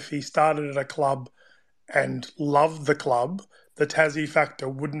factor. If he started at a club and loved the club, the Tassie factor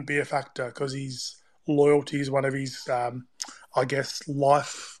wouldn't be a factor because his loyalty is one of his,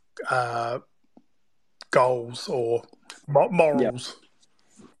 life goals or morals.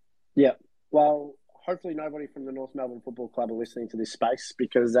 Yeah. Well, hopefully nobody from the North Melbourne Football Club are listening to this space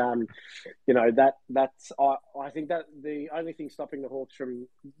because, I think that the only thing stopping the Hawks from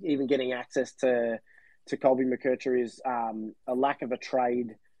even getting access to Colby McKercher is a lack of a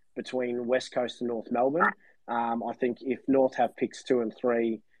trade between West Coast and North Melbourne. I think if North have picks 2 and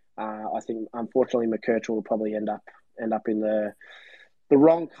 3, I think unfortunately McKercher will probably end up in the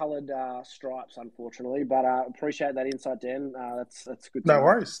wrong coloured stripes, unfortunately. But appreciate that insight, Dan. That's good. No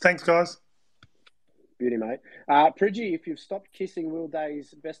worries. Thanks, guys. Beauty, mate. Pridgie, if you've stopped kissing Will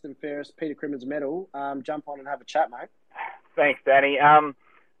Day's best and fairest Peter Crimmins medal, jump on and have a chat, mate. Thanks, Danny. I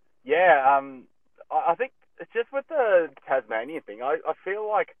think it's just with the Tasmanian thing. I feel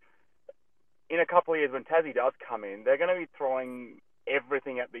like in a couple of years when Tassie does come in, they're going to be throwing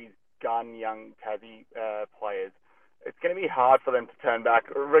everything at these gun young Tassie players. It's going to be hard for them to turn back,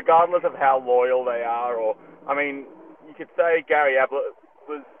 regardless of how loyal they are. Or, I mean, you could say Gary Ablett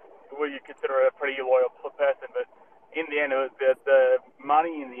was you consider a pretty loyal person, but in the end, the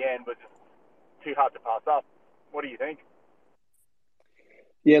money in the end was just too hard to pass up. What do you think?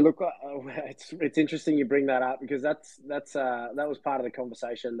 Yeah, look, it's interesting you bring that up because that was part of the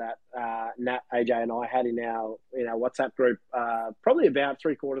conversation that Nat, AJ, and I had in our WhatsApp group probably about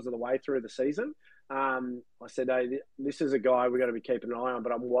 3/4 of the way through the season. I said, hey, this is a guy we've got to be keeping an eye on,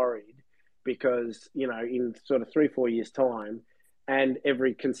 but I'm worried because in sort of 3-4 years' time, and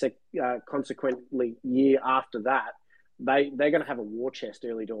every consequently year after that, they're going to have a war chest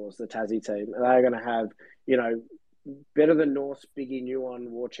early doors. The Tassie team, they're going to have better than North's Biggie Nuon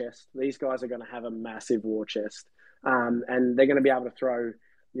war chest. These guys are going to have a massive war chest, and they're going to be able to throw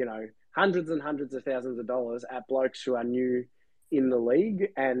hundreds and hundreds of thousands of dollars at blokes who are new in the league,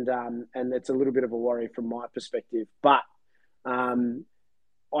 and it's a little bit of a worry from my perspective. But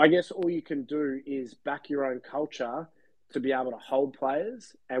I guess all you can do is back your own culture to be able to hold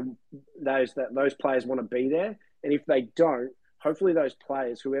players, and those players want to be there. And if they don't, hopefully those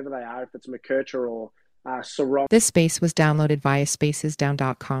players, whoever they are, if it's McKercher or Sarong. This space was downloaded via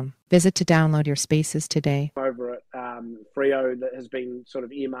spacesdown.com. Visit to download your spaces today. Over at Freo, that has been sort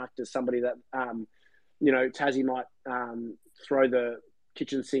of earmarked as somebody that Tassie might throw the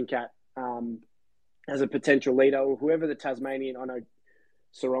kitchen sink at as a potential leader, or whoever the Tasmanian. I know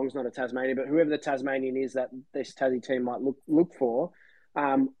Sarong's not a Tasmanian, but whoever the Tasmanian is that this Tassie team might look for,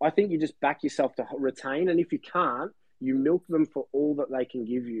 I think you just back yourself to retain, and if you can't, you milk them for all that they can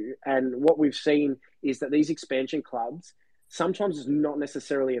give you. And what we've seen is that these expansion clubs, sometimes it's not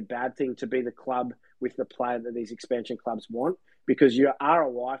necessarily a bad thing to be the club with the player that these expansion clubs want, because your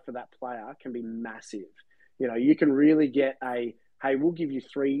ROI for that player can be massive. You can really get hey, we'll give you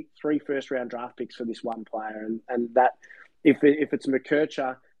three first-round draft picks for this one player. And that, if it's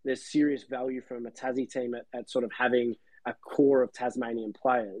McKercher, there's serious value from a Tassie team at sort of having a core of Tasmanian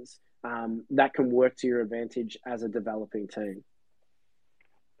players that can work to your advantage as a developing team.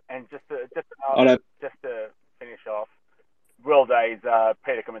 And just to finish off, Will Day's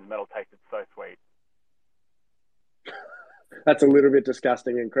Peter Cummins medal tasted so sweet. That's a little bit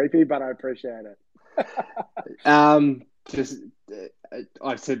disgusting and creepy, but I appreciate it.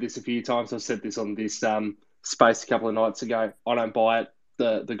 I've said this a few times. I've said this on this space a couple of nights ago. I don't buy it.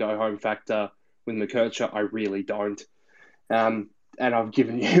 The go home factor with McKercher, I really don't. And I've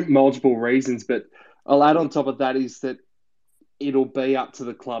given you multiple reasons, but I'll add on top of that is that it'll be up to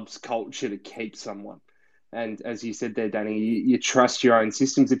the club's culture to keep someone. And as you said there, Danny, you trust your own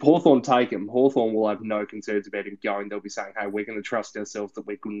systems. If Hawthorn take him, Hawthorn will have no concerns about him going. They'll be saying, hey, we're going to trust ourselves that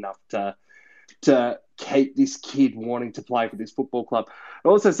we're good enough to to keep this kid wanting to play for this football club. I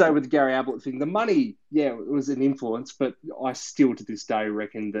also say with the Gary Ablett thing, the money, yeah, it was an influence, but I still to this day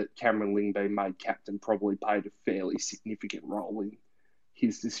reckon that Cameron Ling being made captain probably played a fairly significant role in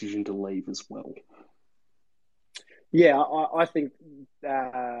his decision to leave as well. Yeah, I think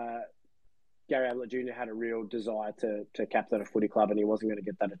Gary Ablett Jr. had a real desire to captain a footy club, and he wasn't going to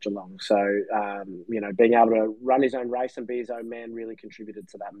get that at Geelong. So, being able to run his own race and be his own man really contributed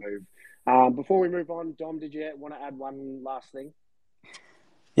to that move. Before we move on, Dom, did you want to add one last thing?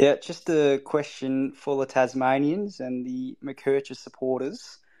 Yeah, just a question for the Tasmanians and the McKercher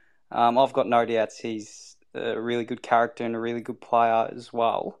supporters. I've got no doubts he's a really good character and a really good player as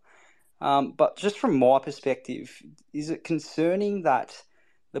well. But just from my perspective, is it concerning that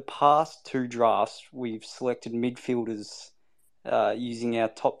the past 2 drafts we've selected midfielders using our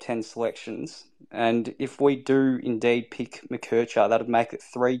top 10 selections, and if we do indeed pick McKercher, that would make it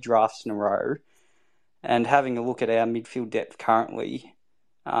 3 drafts in a row. And having a look at our midfield depth currently,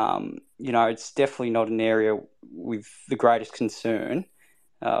 it's definitely not an area with the greatest concern.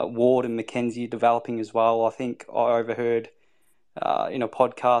 Ward and McKenzie are developing as well. I think I overheard in a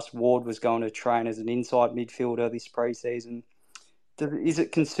podcast Ward was going to train as an inside midfielder this pre-season. Is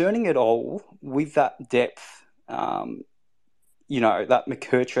it concerning at all with that depth, that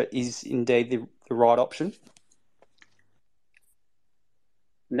McKercher is indeed the right option?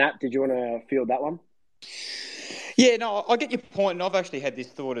 Nat, did you want to field that one? Yeah, no, I get your point, and I've actually had this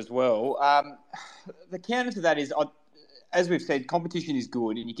thought as well. The counter to that is, as we've said, competition is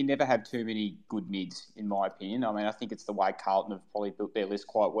good, and you can never have too many good mids, in my opinion. I mean, I think it's the way Carlton have probably built their list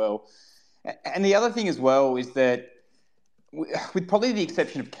quite well. And the other thing as well is that, with probably the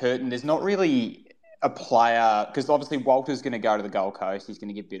exception of Curtin, there's not really a player, because obviously Walter's going to go to the Gold Coast, he's going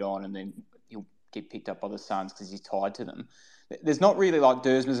to get bid on, and then he'll get picked up by the Suns because he's tied to them. There's not really like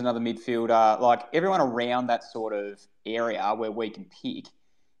Dersman's another midfielder. Like everyone around that sort of area where we can pick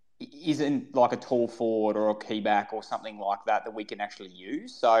isn't like a tall forward or a key back or something like that we can actually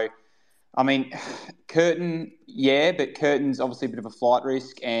use. So, I mean, Curtin, yeah, but Curtin's obviously a bit of a flight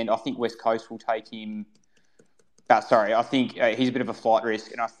risk, and I think West Coast will take him. I think he's a bit of a flight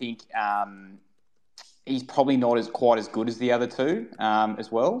risk, and I think he's probably not quite as good as the other 2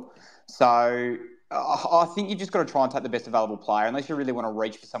 as well. So I think you've just got to try and take the best available player, unless you really want to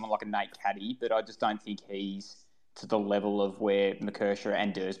reach for someone like a Nate Caddy, but I just don't think he's to the level of where McKercher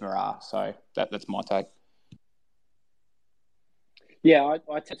and Dersma are. So that's my take. Yeah,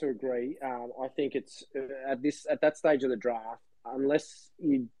 I tend to agree. I think it's at that stage of the draft, unless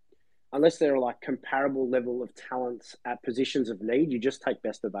there are like comparable level of talents at positions of need, you just take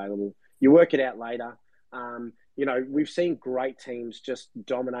best available. You work it out later. We've seen great teams just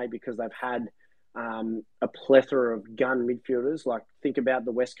dominate because they've had a plethora of gun midfielders. Like think about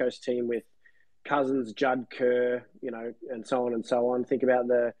the West Coast team with Cousins, Judd, Kerr, and so on and so on. Think about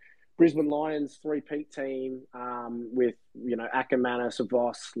the Brisbane Lions 3-peat team with, Ackermanis,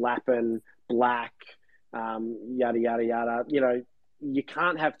 Voss, Lappin, Black, yada, yada, yada. You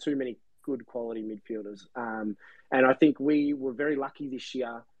can't have too many good quality midfielders. And I think we were very lucky this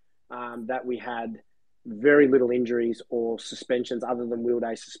year that we had very little injuries or suspensions other than Will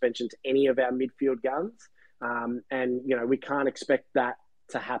Day suspension to any of our midfield guns. We can't expect that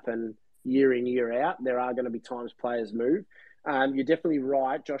to happen year in, year out. There are going to be times players move. You're definitely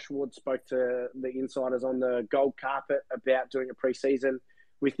right. Josh Ward spoke to the insiders on the gold carpet about doing a pre-season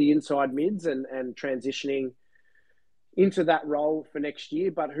with the inside mids and transitioning into that role for next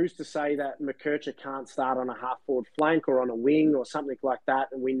year. But who's to say that McKercher can't start on a half-forward flank or on a wing or something like that?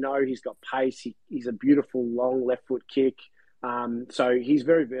 And we know he's got pace. He's a beautiful, long left-foot kick. So he's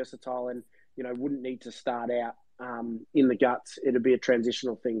very versatile and, wouldn't need to start out in the guts. It'd be a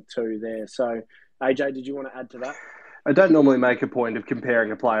transitional thing too there. So, AJ, did you want to add to that? I don't normally make a point of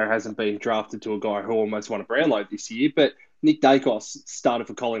comparing a player who hasn't been drafted to a guy who almost won a Brownlow this year, but Nick Dacos started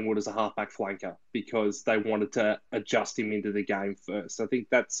for Collingwood as a halfback flanker because they wanted to adjust him into the game first. I think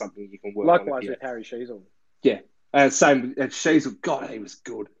that's something you can work on. Likewise with Harry Sheasel. Yeah. Same with Sheasel. God, he was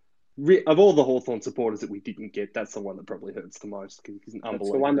good. Of all the Hawthorn supporters that we didn't get, that's the one that probably hurts the most because he's an unbelievable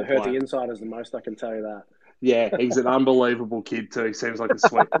That's the one that hurt player. the insiders the most, I can tell you that. Yeah, he's an unbelievable kid too. Seems like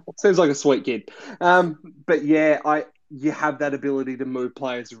a sweet kid. But yeah, you have that ability to move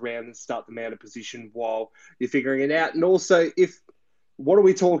players around and start them out of position while you're figuring it out. And also, what are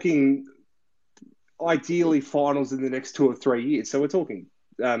we talking? Ideally, finals in the next 2 or 3 years. So we're talking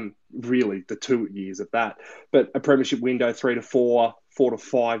really the 2 years of that. But a premiership window, 3 to 4, 4 to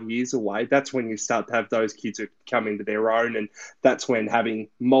 5 years away. That's when you start to have those kids who come into their own, and that's when having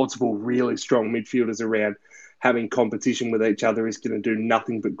multiple really strong midfielders around having competition with each other is going to do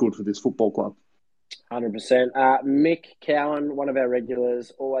nothing but good for this football club. 100%. Mick Cowan, one of our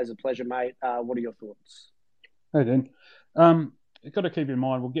regulars, always a pleasure, mate. What are your thoughts? Hey, Dan. You've got to keep in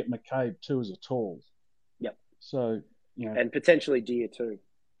mind, we'll get McCabe too as a tall. Yep. So, and potentially Deer too.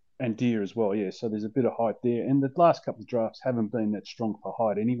 And Deer as well, yeah. So there's a bit of height there. And the last couple of drafts haven't been that strong for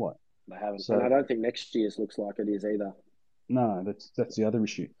height anyway. They haven't. So, and I don't think next year's looks like it is either. No, that's the other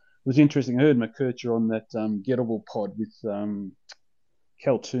issue. It was interesting. I heard McKercher on that Gettable pod with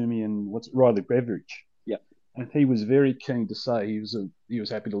Cal Toomey and Riley Beveridge. Yep. And he was very keen to say he was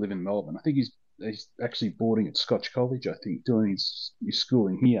happy to live in Melbourne. I think he's actually boarding at Scotch College, I think, doing his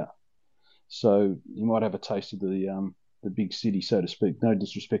schooling here. So you might have a taste of the big city, so to speak. No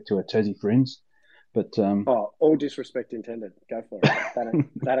disrespect to our Tassie friends, but all disrespect intended. Go for it.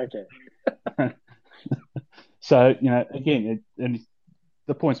 They don't care. So again, and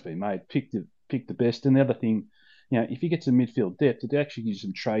the point's been made. Pick the best. And the other thing, if you get some midfield depth, it actually gives you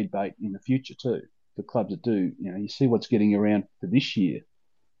some trade bait in the future too. For clubs that do, you see what's getting around for this year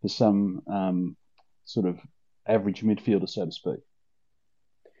for some sort of average midfielder, so to speak.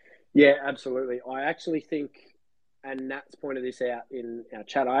 Yeah, absolutely. I actually think, and Nat's pointed this out in our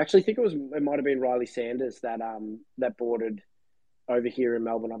chat, I actually think it might have been Riley Sanders that boarded over here in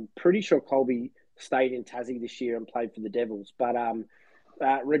Melbourne. I'm pretty sure Colby stayed in Tassie this year and played for the Devils. But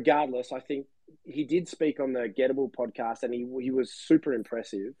regardless, I think he did speak on the Gettable podcast, and he was super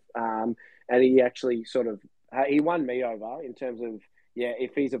impressive. And he actually he won me over in terms of,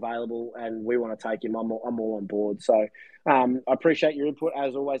 if he's available and we want to take him, I'm all on board. So I appreciate your input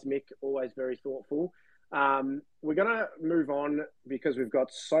as always, Mick. Always very thoughtful. We're going to move on because we've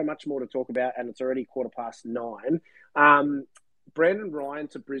got so much more to talk about, and it's already 9:15. Brandon Ryan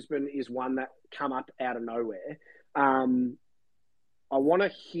to Brisbane is one that come up out of nowhere. I want to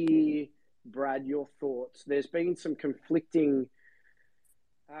hear, Brad, your thoughts. There's been some conflicting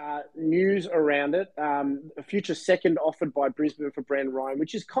news around it. A future second offered by Brisbane for Brandon Ryan,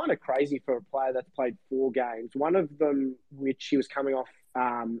 which is kind of crazy for a player that's played 4 games. One of them, which he was coming off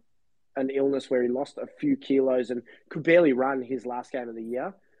an illness where he lost a few kilos and could barely run his last game of the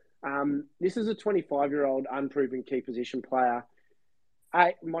year. This is a 25-year-old unproven key position player.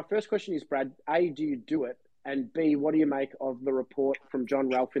 My first question is, Brad, A, do you do it? And B, what do you make of the report from John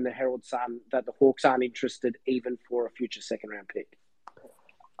Ralph in the Herald Sun that the Hawks aren't interested even for a future second-round pick?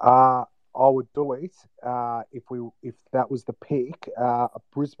 I would do it if that was the pick.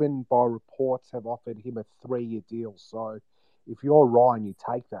 Brisbane, by reports, have offered him a 3-year deal. So if you're Ryan, you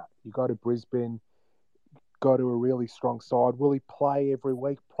take that. You go to Brisbane, go to a really strong side. Will he play every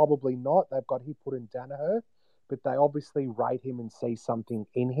week? Probably not. They've got he put in Danaher, but they obviously rate him and see something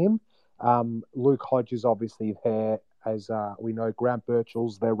in him. Luke Hodges obviously there, as we know. Grant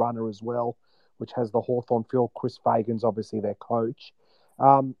Birchall's their runner as well, which has the Hawthorn field. Chris Fagan's obviously their coach.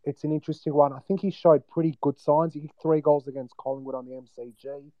 It's an interesting one. I think he showed pretty good signs. He kicked 3 goals against Collingwood on the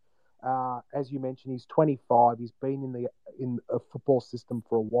MCG. As you mentioned, he's 25. He's been in a football system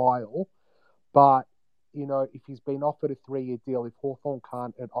for a while. But, if he's been offered a 3-year deal, if Hawthorn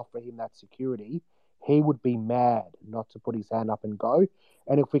can't offer him that security, he would be mad not to put his hand up and go.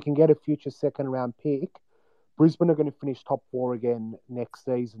 And if we can get a future second-round pick, Brisbane are going to finish top 4 again next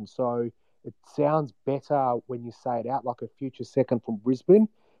season. So it sounds better when you say it out, like a future second from Brisbane,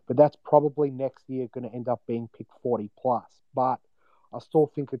 but that's probably next year going to end up being pick 40 plus. But I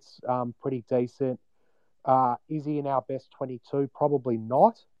still think it's pretty decent. Is he in our best 22? Probably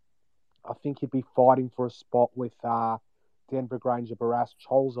not. I think he'd be fighting for a spot with Denver, Granger, Barras.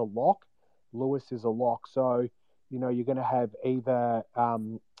 Chol's a lock. Lewis is a lock. So, you're going to have either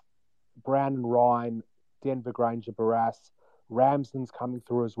Brown and Ryan, Denver, Granger, Barras. Ramsden's coming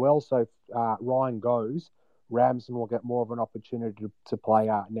through as well. So if Ryan goes, Ramsden will get more of an opportunity to play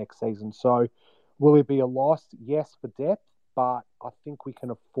next season. So will it be a loss? Yes, for depth, but I think we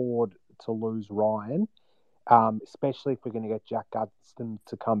can afford to lose Ryan, especially if we're going to get Jack Gunston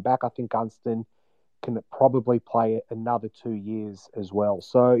to come back. I think Gunston can probably play another 2 years as well.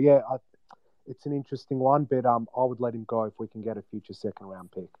 So, yeah, it's an interesting one, but I would let him go if we can get a future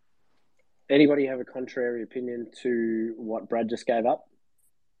second-round pick. Anybody have a contrary opinion to what Brad just gave up?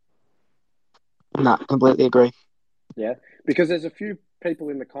 No, completely agree. Yeah, because there's a few people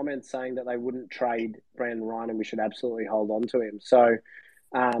in the comments saying that they wouldn't trade Brandon Ryan and we should absolutely hold on to him. So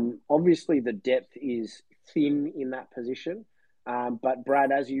obviously the depth is thin in that position. But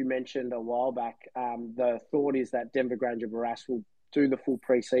Brad, as you mentioned a while back, the thought is that Denver Granger Barras will do the full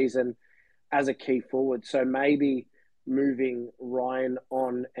preseason as a key forward. So maybe moving Ryan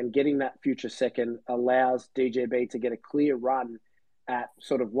on and getting that future second allows DJB to get a clear run at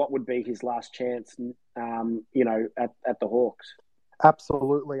sort of what would be his last chance, at the Hawks.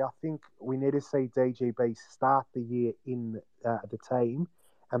 Absolutely. I think we need to see DGB start the year in the team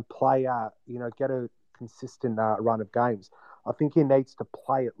and play, get a consistent run of games. I think he needs to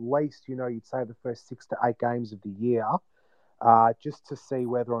play at least, you'd say the first 6 to 8 games of the year, just to see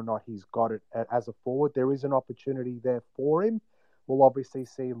whether or not he's got it as a forward. There is an opportunity there for him. We'll obviously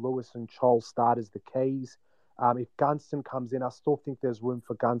see Lewis and Chol start as the keys. If Gunston comes in, I still think there's room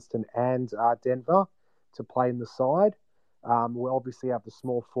for Gunston and Denver to play in the side. We'll obviously have the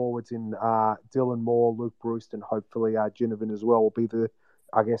small forwards in Dylan Moore, Luke Bruce, and hopefully Ginnivan as well will be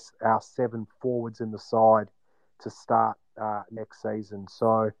our 7 forwards in the side to start next season.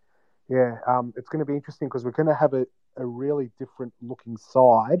 So, yeah, it's going to be interesting because we're going to have a really different looking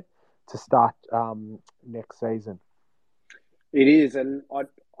side to start next season. It is, and I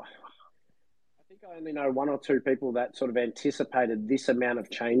think I only know 1 or 2 people that sort of anticipated this amount of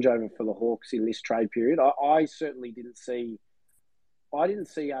changeover for the Hawks in this trade period. I certainly didn't see. I didn't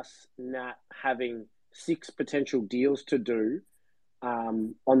see us having 6 potential deals to do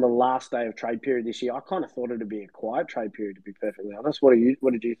on the last day of trade period this year. I kind of thought it'd be a quiet trade period, to be perfectly honest. What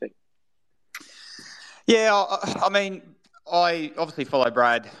did you think? Yeah, I mean, I obviously follow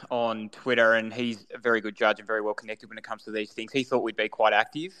Brad on Twitter, and he's a very good judge and very well connected when it comes to these things. He thought we'd be quite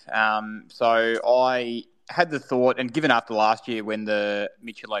active. So I had the thought, and given after last year when the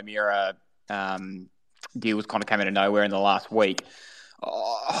Mitchell O'Meara deals kind of came out of nowhere in the last week,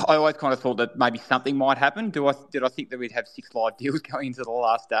 I always kind of thought that maybe something might happen. Did I think that we'd have 6 live deals going into the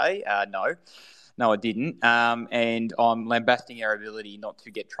last day? No, I didn't. And I'm lambasting our ability not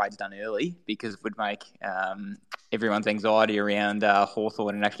to get trades done early because it would make everyone's anxiety around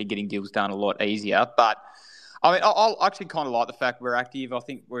Hawthorn and actually getting deals done a lot easier. But I mean, I'll actually kind of like the fact we're active. I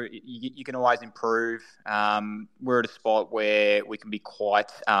think you can always improve. We're at a spot where we can be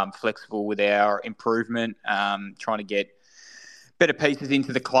quite flexible with our improvement, trying to get better pieces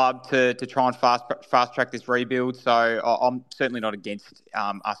into the club to try and fast track this rebuild. So I'm certainly not against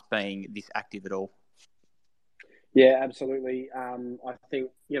us being this active at all. Yeah, absolutely. I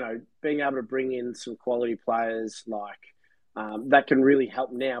think, being able to bring in some quality players that can really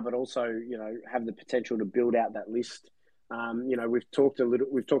help now, but also, have the potential to build out that list. We've talked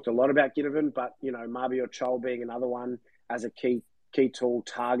a lot about Ginnivan, but, Mabior Chol being another one as a key tool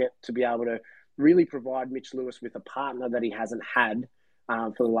target to be able to really provide Mitch Lewis with a partner that he hasn't had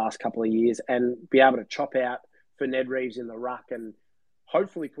for the last couple of years and be able to chop out for Ned Reeves in the ruck and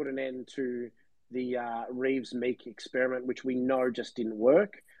hopefully put an end to the Reeves-Meek experiment, which we know just didn't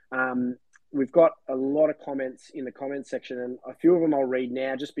work. We've got a lot of comments in the comments section, and a few of them I'll read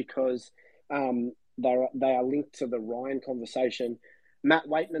now just because they are linked to the Ryan conversation. Matt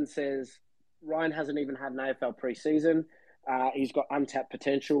Waitman says, Ryan hasn't even had an AFL preseason. He's got untapped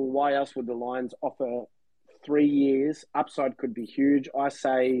potential. Why else would the Lions offer 3 years? Upside could be huge. I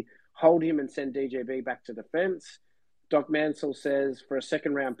say hold him and send DJB back to the fence. Doc Mansell says, for a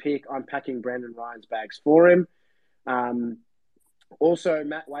second-round pick, I'm packing Brandon Ryan's bags for him. Also,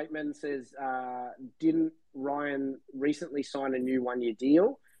 Matt Waitman says, didn't Ryan recently sign a new 1-year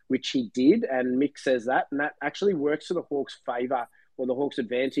deal? Which he did, and Mick says that. And that actually works to the Hawks' favour or the Hawks'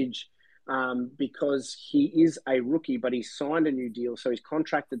 advantage because he is a rookie, but he signed a new deal, so he's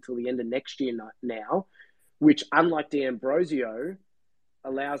contracted till the end of next year now, which, unlike D'Ambrosio,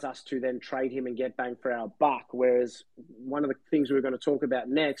 allows us to then trade him and get bang for our buck. Whereas one of the things we were going to talk about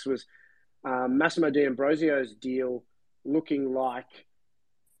next was Massimo D'Ambrosio's deal looking like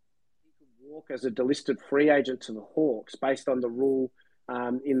he could walk as a delisted free agent to the Hawks based on the rule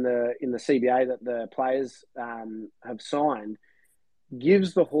in the CBA that the players have signed,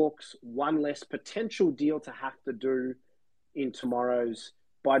 gives the Hawks one less potential deal to have to do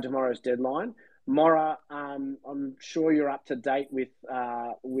by tomorrow's deadline. Mora, I'm sure you're up to date with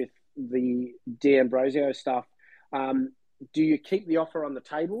the D'Ambrosio stuff. Do you keep the offer on the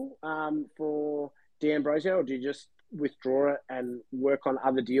table for D'Ambrosio, or do you just withdraw it and work on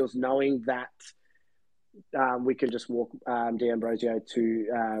other deals, knowing that we can just walk D'Ambrosio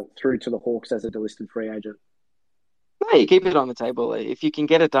through to the Hawks as a delisted free agent? No, you keep it on the table. If you can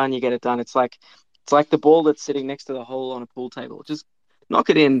get it done, you get it done. It's like the ball that's sitting next to the hole on a pool table. Just knock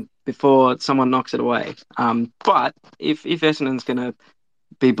it in before someone knocks it away. But if Essendon's going to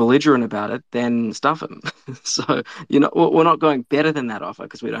be belligerent about it, then stuff him. So, we're not going better than that offer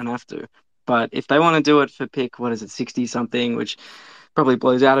because we don't have to. But if they want to do it for pick, 60-something, which probably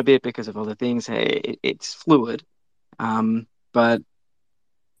blows out a bit because of other things, hey, it's fluid. But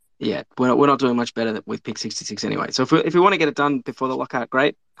yeah, we're not doing much better with pick 66 anyway. So if we want to get it done before the lockout,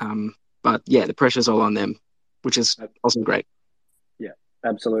 great. But yeah, the pressure's all on them, which is also great. Yeah,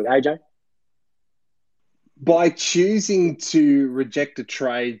 Absolutely. AJ? By choosing to reject a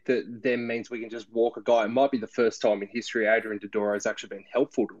trade that then means we can just walk a guy, it might be the first time in history Adrian Dodoro has actually been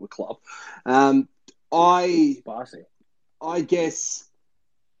helpful to a club. Spicy. I guess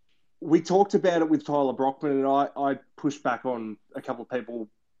we talked about it with Tyler Brockman, and I pushed back on a couple of people,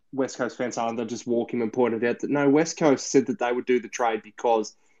 West Coast fans, they'll just walk him and pointed out that no, West Coast said that they would do the trade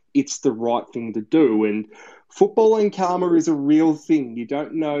because it's the right thing to do. And footballing karma is a real thing. You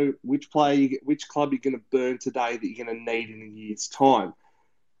don't know which club you're going to burn today that you're going to need in a year's time.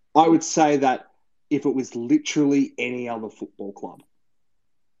 I would say that if it was literally any other football club.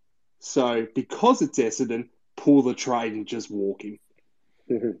 So because it's Essendon, pull the trade and just walk him.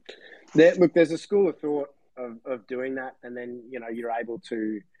 Look, there's a school of thought of doing that, and then you're able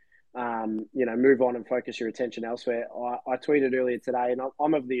to move on and focus your attention elsewhere. I tweeted earlier today, and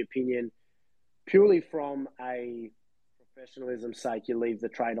I'm of the opinion, purely from a professionalism sake, you leave the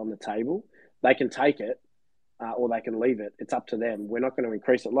trade on the table. They can take it or they can leave it. It's up to them. We're not going to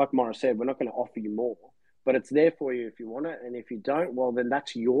increase it. Like Morris said, we're not going to offer you more, but it's there for you if you want it. And if you don't, well, then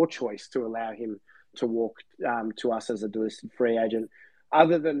that's your choice to allow him to walk to us as a delisted free agent.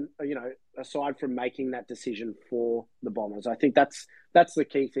 Other than, aside from making that decision for the Bombers, I think that's the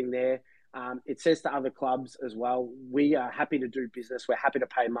key thing there. It says to other clubs as well, we are happy to do business. We're happy to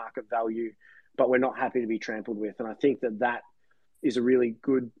pay market value, but we're not happy to be trampled with. And I think that is a really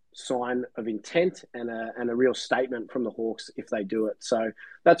good sign of intent and a real statement from the Hawks if they do it. So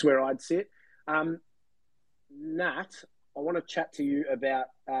that's where I'd sit. Nat, I want to chat to you about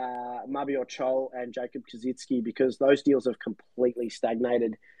Mabior Chol and Jacob Kazitsky because those deals have completely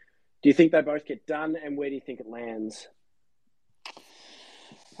stagnated. Do you think they both get done, and where do you think it lands?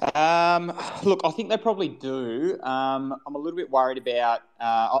 Look, I think they probably do. I'm a little bit worried about.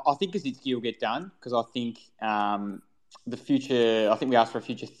 I think Kazitsky will get done because I think the future. I think we asked for a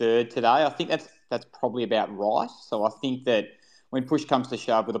future third today. I think that's probably about right. So I think that when push comes to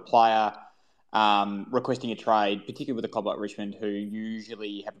shove with a player requesting a trade, particularly with a club like Richmond, who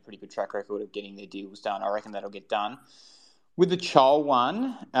usually have a pretty good track record of getting their deals done, I reckon that'll get done. With the Chol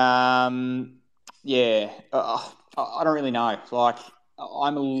one, I don't really know. Like,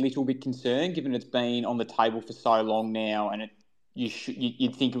 I'm a little bit concerned, given it's been on the table for so long now, and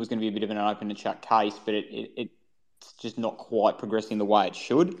you'd think it was going to be a bit of an open and shut case, but it's just not quite progressing the way it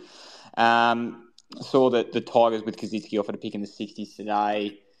should. Saw that the Tigers with Kazitsky offered a pick in the 60s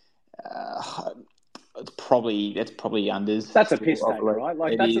today. That's probably unders. That's a piss take, right?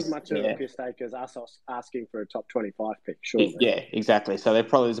 Like, that's is, as much of a piss take as us asking for a top 25 pick, surely. Yeah, exactly. So there's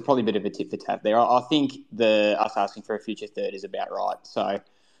probably a bit of a tip for tat there. I think us asking for a future third is about right. So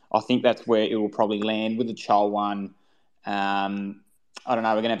I think that's where it will probably land. With the Chol one, I don't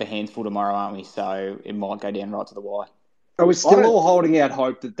know. We're going to have a handful tomorrow, aren't we? So it might go down right to the wire. Are we still all holding out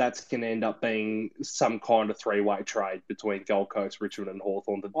hope that that's going to end up being some kind of three-way trade between Gold Coast, Richmond and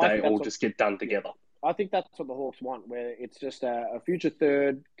Hawthorn, that they all just get done together? I think that's what the Hawks want, where it's just a future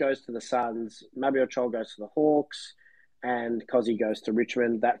third goes to the Suns, Mabior Chol goes to the Hawks, and Cozzy goes to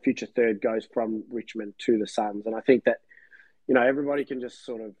Richmond. That future third goes from Richmond to the Suns. And I think that, everybody can just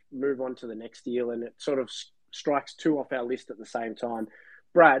sort of move on to the next deal, and it sort of strikes two off our list at the same time.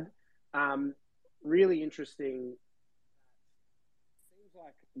 Brad, really interesting.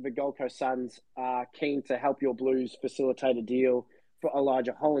 Like the Gold Coast Suns are keen to help your Blues facilitate a deal for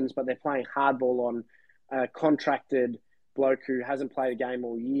Elijah Hollins, but they're playing hardball on a contracted bloke who hasn't played a game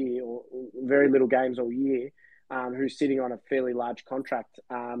all year or very little games all year, who's sitting on a fairly large contract,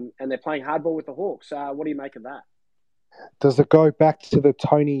 and they're playing hardball with the Hawks. What do you make of that? Does it go back to the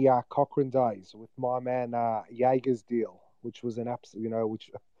Tony Cochrane days with my man Jaeger's deal, which was an absolute, which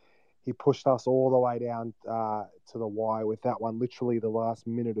he pushed us all the way down to the wire with that one, literally the last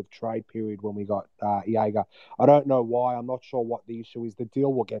minute of trade period when we got Jaeger. I don't know why. I'm not sure what the issue is. The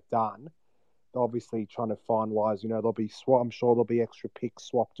deal will get done. They're obviously trying to finalise. There'll be I'm sure there'll be extra picks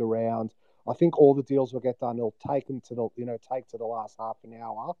swapped around. I think all the deals will get done. It'll take them to the last half an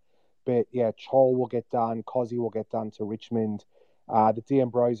hour. But yeah, Chol will get done. Cozzy will get done to Richmond. The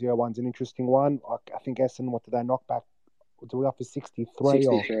D'Ambrosio one's an interesting one. I think Essendon, what did they knock back? Do we offer 63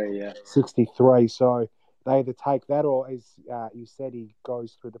 or 63? So they either take that or, as you said, he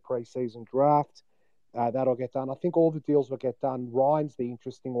goes through the preseason draft. That'll get done. I think all the deals will get done. Ryan's the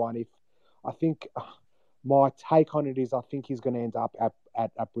interesting one. My take on it is I think he's going to end up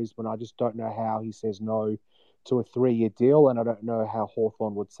at Brisbane. I just don't know how he says no to a 3-year deal, and I don't know how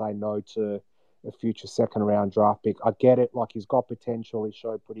Hawthorn would say no to a future second-round draft pick. I get it. Like, he's got potential. He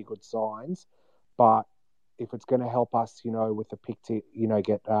showed pretty good signs. But if it's going to help us, with the pick to,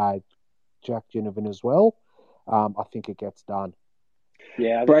 get Jack Ginnivan as well, I think it gets done.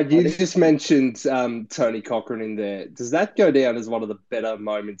 Yeah, Brad, I you think just mentioned Tony Cochrane in there. Does that go down as one of the better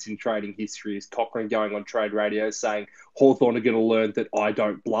moments in trading history? Is Cochrane going on trade radio saying Hawthorn are going to learn that I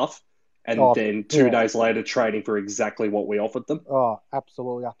don't bluff, and Oh, then 2 yeah. days later trading for exactly what we offered them? Oh,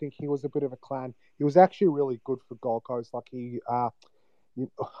 absolutely. I think he was a bit of a clown. He was actually really good for Gold Coast. Like we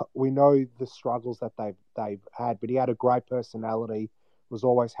know the struggles that they've had, but he had a great personality. Was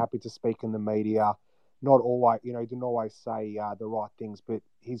always happy to speak in the media. Not always, he didn't always say the right things, but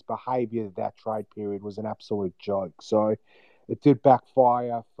his behaviour that trade period was an absolute joke. So it did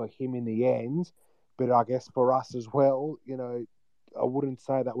backfire for him in the end, but I guess for us as well, I wouldn't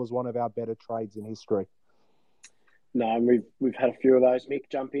say that was one of our better trades in history. no, and we've had a few of those. Mick,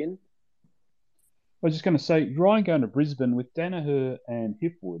 jump in. I was just going to say, Ryan going to Brisbane with Danaher and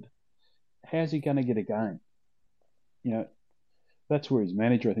Hipwood, how's he going to get a game? That's where his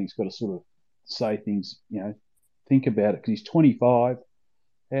manager, I think, has got to sort of say things, think about it, because he's 25.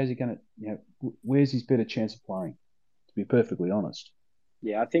 How's he going to, where's his better chance of playing, to be perfectly honest?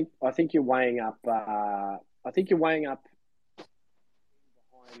 Yeah, I think you're weighing up. Behind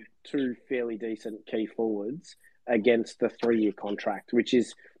two fairly decent key forwards against the 3-year contract, which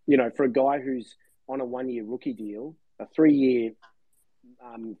is, for a guy who's on a 1-year rookie deal, a 3-year,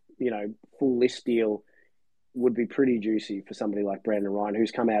 full list deal would be pretty juicy for somebody like Brandon Ryan,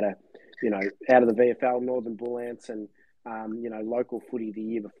 who's come out of the VFL, Northern Bull Ants, and local footy the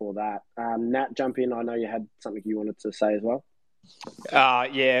year before that. Nat, jump in. I know you had something you wanted to say as well.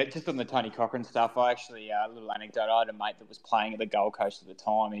 Yeah, just on the Tony Cochrane stuff, I actually, a little anecdote, I had a mate that was playing at the Gold Coast at the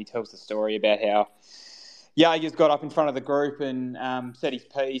time, and he tells the story about how Jaeger's got up in front of the group and said his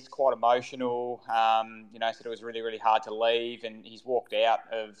piece, quite emotional, said it was really, really hard to leave, and he's walked out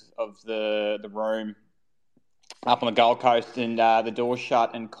of the room up on the Gold Coast, and the door's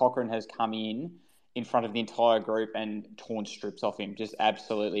shut, and Cochrane has come in front of the entire group and torn strips off him. Just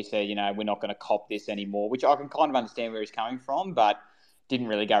absolutely said, we're not going to cop this anymore, which I can kind of understand where he's coming from, but didn't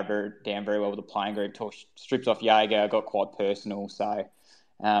really go down very well with the playing group. Tore strips off Jaeger, got quite personal. So,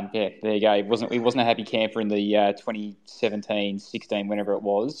 there you go. He wasn't a happy camper in the 2017-16, whenever it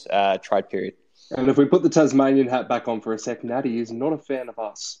was, trade period. And if we put the Tasmanian hat back on for a second, Natty is not a fan of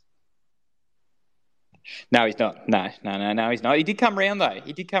us. No, he's not. No, he's not. He did come round, though.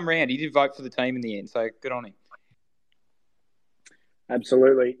 He did vote for the team in the end, so good on him.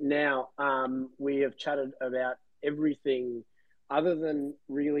 Absolutely. Now, we have chatted about everything other than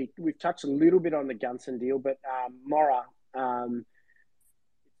really, we've touched a little bit on the Gunson deal, but Morra,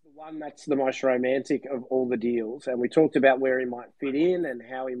 it's the one that's the most romantic of all the deals. And we talked about where he might fit in and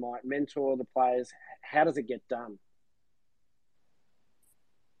how he might mentor the players. How does it get done?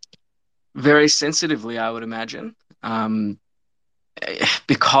 Very sensitively, I would imagine,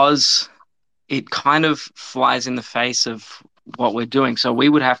 because it kind of flies in the face of what we're doing. So we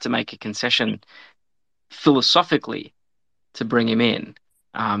would have to make a concession philosophically to bring him in.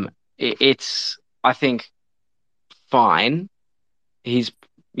 It's, I think, fine. He's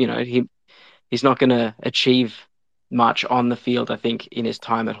not going to achieve much on the field, I think, in his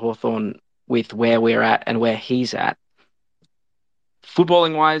time at Hawthorn with where we're at and where he's at.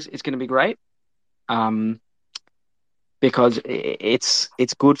 Footballing wise, it's going to be great. Because it's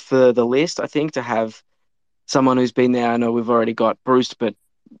good for the list, I think, to have someone who's been there. I know we've already got Bruce, but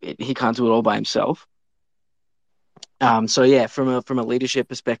he can't do it all by himself. So yeah, from a leadership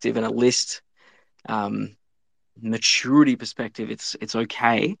perspective and a list maturity perspective, it's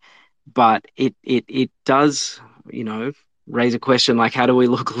okay, but it does raise a question like, how do we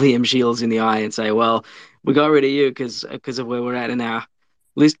look Liam Shields in the eye and say, well, we got rid of you because of where we're at in our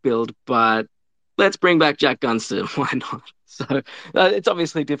list build, but let's bring back Jack Gunston. Why not? So it's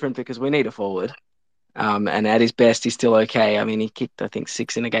obviously different because we need a forward. And at his best, he's still okay. I mean, he kicked, I think,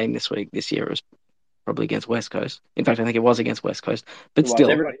 6 in a game this year. It was probably against West Coast. In fact, I think it was against West Coast. But still,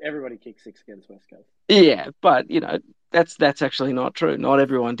 everybody kicked 6 against West Coast. Yeah, but that's actually not true. Not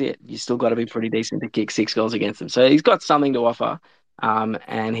everyone did. You still got to be pretty decent to kick 6 goals against them. So he's got something to offer,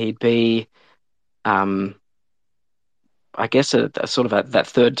 and he'd be, I guess, a sort of that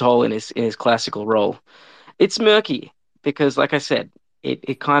third tole in his classical role. It's murky because, like I said,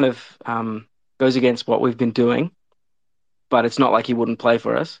 it kind of goes against what we've been doing. But it's not like he wouldn't play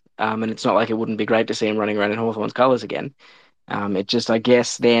for us, and it's not like it wouldn't be great to see him running around in Hawthorn's colours again. It just, I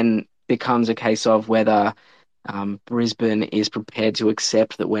guess, then becomes a case of whether Brisbane is prepared to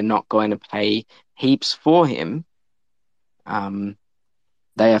accept that we're not going to pay heaps for him. They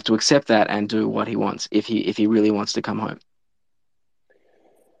have to accept that and do what he wants if he really wants to come home.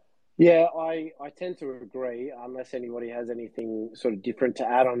 Yeah, I tend to agree, unless anybody has anything sort of different to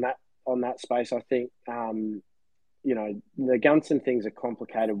add on that space. I think the Gunson thing's a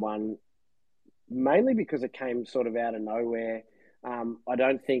complicated one, mainly because it came sort of out of nowhere. I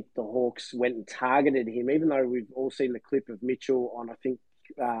don't think the Hawks went and targeted him, even though we've all seen the clip of Mitchell on, I think,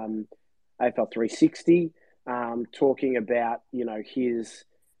 AFL 360, talking about, his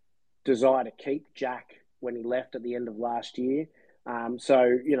desire to keep Jack when he left at the end of last year.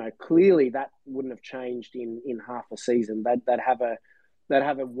 So, clearly that wouldn't have changed in half a season. They'd have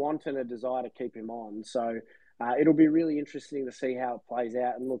a want and a desire to keep him on. So it'll be really interesting to see how it plays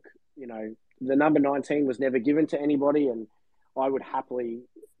out. And look, the number 19 was never given to anybody, and I would happily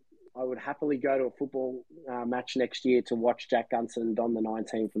go to a football match next year to watch Jack Gunson don the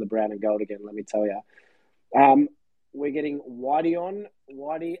 19 for the brown and gold again, let me tell you. We're getting Whitey on.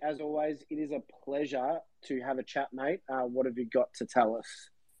 Whitey, as always, it is a pleasure to have a chat, mate. What have you got to tell us?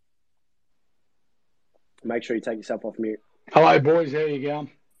 Make sure you take yourself off mute. Hello, boys. How you going?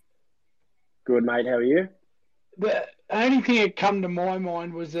 Good, mate. How are you? The only thing that come to my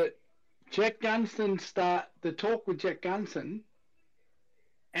mind was that Jack Gunston the talk with Jack Gunson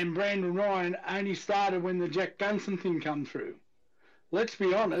and Brandon Ryan only started when the Jack Gunson thing come through. Let's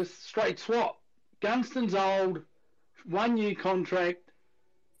be honest, straight swap. Gunston's old, 1 year contract.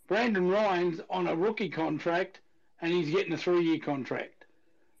 Brandon Ryan's on a rookie contract, and he's getting a 3-year contract.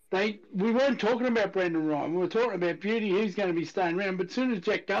 We weren't talking about Brandon Ryan. We were talking about Beauty, who's going to be staying around. But as soon as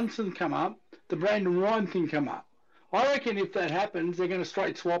Jack Gunson come up, the Brandon Ryan thing come up. I reckon if that happens, they're going to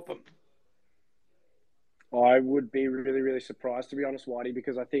straight swap them. I would be really, really surprised, to be honest, Whitey,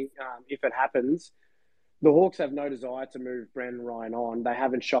 because I think if it happens, the Hawks have no desire to move Brandon Ryan on. They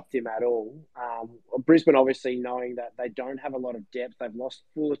haven't shopped him at all. Brisbane, obviously, knowing that they don't have a lot of depth. They've lost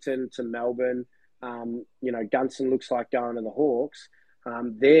Fullerton to Melbourne. Gunson looks like going to the Hawks.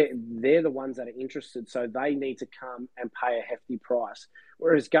 They're the ones that are interested, so they need to come and pay a hefty price.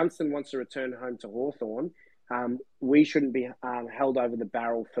 Whereas Gunston wants to return home to Hawthorn, we shouldn't be held over the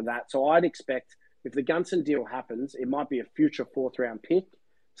barrel for that. So I'd expect if the Gunson deal happens, it might be a future 4th-round pick,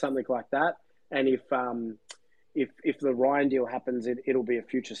 something like that. And if the Ryan deal happens, it'll be a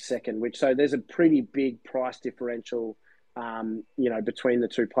future second. So there's a pretty big price differential, between the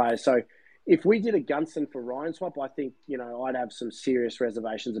two players. So if we did a Gunson for Ryan swap, I think I'd have some serious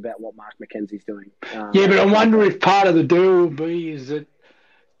reservations about what Mark McKenzie's doing. Yeah, but I wonder if part of the deal will be is that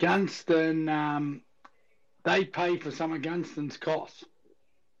Gunston they pay for some of Gunston's costs.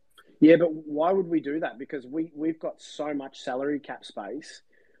 Yeah, but why would we do that? Because we've got so much salary cap space.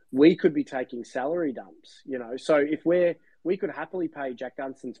 We could be taking salary dumps, So if we could happily pay Jack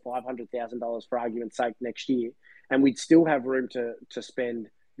Gunson's $500,000 for argument's sake next year, and we'd still have room to spend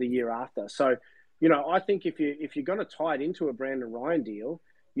the year after. So, I think if you're going to tie it into a Brandon Ryan deal,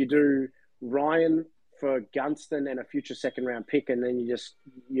 you do Ryan for Gunston and a future 2nd-round pick, and then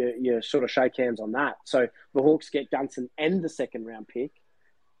you sort of shake hands on that. So the Hawks get Gunston and the 2nd-round pick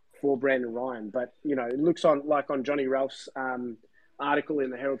for Brandon Ryan. But, it looks like on Johnny Ralph's article in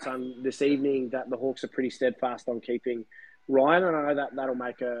the Herald Sun this evening that the Hawks are pretty steadfast on keeping Ryan, and I know that'll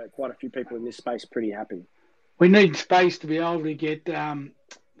make quite a few people in this space pretty happy. We need space to be able to get the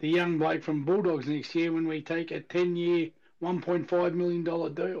young bloke from Bulldogs next year when we take a 10-year, $1.5 million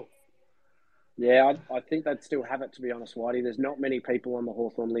deal. Yeah, I think they'd still have it, to be honest, Whitey. There's not many people on the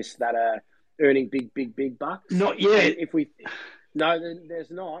Hawthorn list that are earning big bucks. Not yet. No,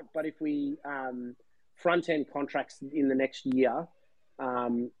 there's not. But if we front-end contracts in the next year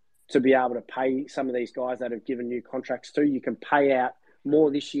to be able to pay some of these guys that have given new contracts to, you can pay out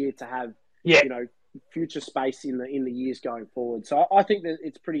more this year to have, future space in the years going forward. So I think that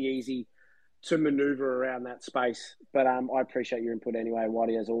it's pretty easy to manoeuvre around that space. But I appreciate your input anyway,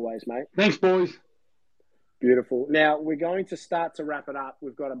 Whitey, as always, mate. Thanks, boys. Beautiful. Now, we're going to start to wrap it up.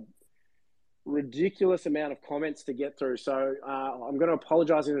 We've got a ridiculous amount of comments to get through. So I'm going to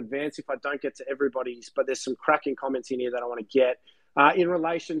apologise in advance if I don't get to everybody's, but there's some cracking comments in here that I want to get. In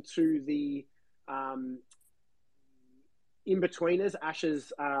relation to the in-betweeners,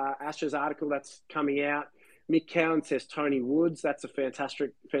 Ash's article that's coming out, Mick Cowan says Tony Woods. That's a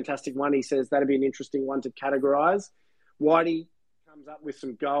fantastic one. He says that'd be an interesting one to categorise. Whitey comes up with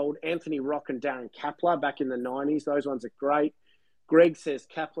some gold. Anthony Rock and Darren Kapler back in the 90s. Those ones are great. Greg says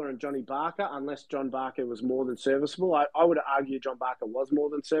Kapler and Johnny Barker, unless John Barker was more than serviceable. I would argue John Barker was more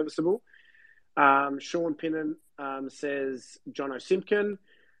than serviceable. Sean Pinnan says Jono Simpkin.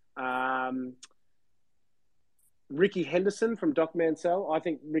 Ricky Henderson from Doc Mansell. I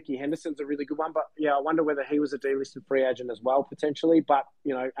think Ricky Henderson's a really good one, but I wonder whether he was a delisted free agent as well, potentially. But,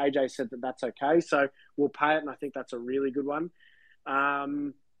 AJ said that that's okay, so we'll pay it, and I think that's a really good one.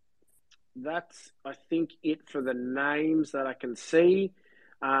 That's, I think, it for the names that I can see.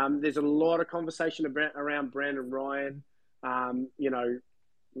 There's a lot of conversation around Brandon Ryan.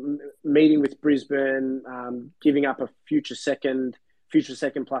 Meeting with Brisbane, giving up a future second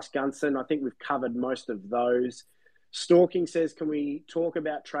plus Gunson. I think we've covered most of those. Stalking says, can we talk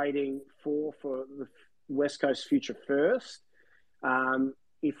about trading for the West Coast future first?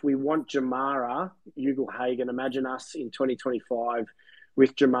 If we want Jamara, Ugle-Hagan, imagine us in 2025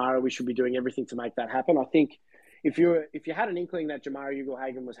 with Jamara. We should be doing everything to make that happen. I think if you had an inkling that Jamara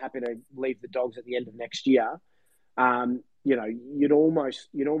Ugle-Hagan was happy to leave the Dogs at the end of next year, you'd almost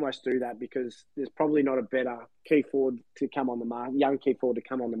do that, because there's probably not a better key forward to come on the market, young key forward to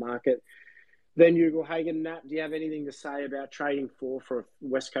come on the market than Ugle-Hagan. Nat, do you have anything to say about trading for a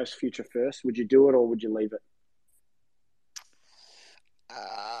West Coast future first? Would you do it or would you leave it?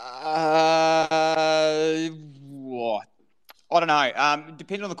 What? I don't know.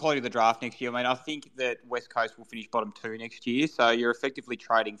 Depending on the quality of the draft next year, I mean, I think that West Coast will finish bottom 2 next year, so you're effectively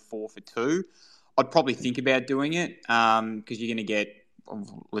trading 4 for 2. I'd probably think about doing it because you're going to get,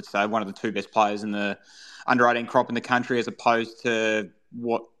 let's say, one of the 2 best players in the under 18 crop in the country, as opposed to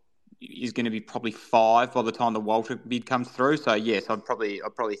what is going to be probably 5 by the time the Walter bid comes through. So yes, I'd probably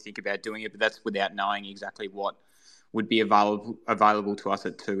think about doing it, but that's without knowing exactly what would be available to us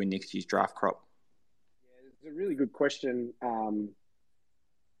at 2 in next year's draft crop. Yeah, it's a really good question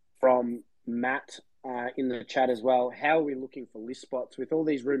from Matt in the chat as well. How are we looking for list spots with all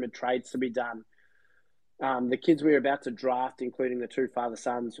these rumoured trades to be done? The kids we're about to draft, including the 2 father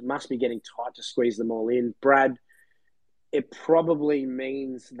sons, must be getting tight to squeeze them all in. Brad, it probably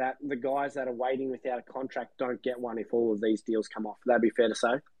means that the guys that are waiting without a contract don't get one if all of these deals come off. That'd be fair to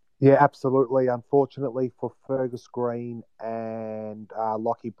say? Yeah, absolutely. Unfortunately for Fergus Green and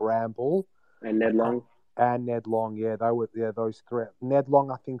Lockie Bramble. And Ned Long. Those 3. Ned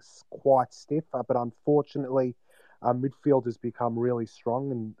Long, I think, is quite stiff, but unfortunately, midfield has become really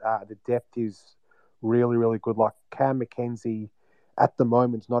strong, and the depth is really, really good. Like Cam McKenzie, at the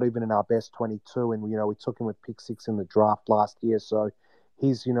moment, is not even in our best 22, and we took him with pick 6 in the draft last year, so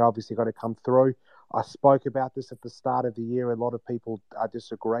he's obviously got to come through. I spoke about this at the start of the year. A lot of people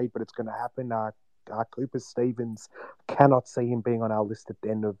disagreed, but it's going to happen. Cooper Stevens, cannot see him being on our list at the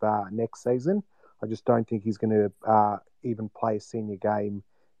end of next season. I just don't think he's going to even play a senior game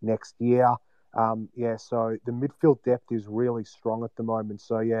next year. So the midfield depth is really strong at the moment.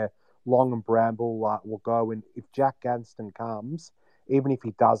 So, yeah, Long and Bramble will go. And if Jack Ganston comes, even if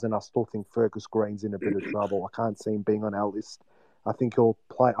he doesn't, I still think Fergus Green's in a bit of trouble. I can't see him being on our list. I think he'll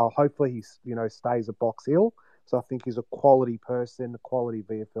play. Hopefully, he stays at Box Hill. So I think he's a quality person, a quality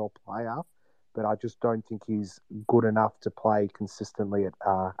VFL player, but I just don't think he's good enough to play consistently at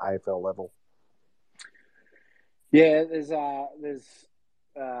AFL level. Yeah, there's a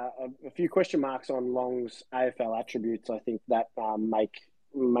few question marks on Long's AFL attributes. I think that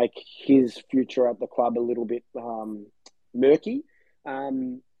make his future at the club a little bit murky.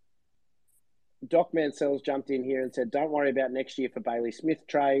 Doc Mansell's jumped in here and said, don't worry about next year for Bailey Smith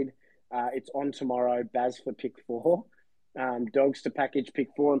trade. It's on tomorrow. Baz for pick 4. Dogs to package pick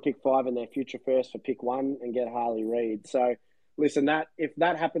 4 and pick 5 and their future first for pick 1 and get Harley Reid. So, listen, if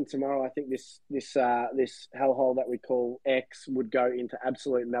that happened tomorrow, I think this hellhole that we call X would go into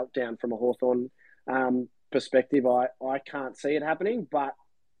absolute meltdown from a Hawthorn perspective. I can't see it happening, but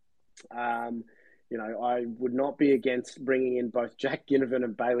I would not be against bringing in both Jack Ginnivan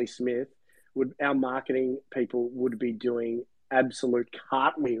and Bailey Smith. Our marketing people would be doing absolute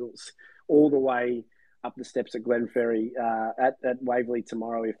cartwheels all the way up the steps at Glenferrie at Waverley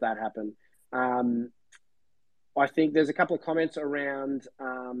tomorrow if that happened. I think there's a couple of comments around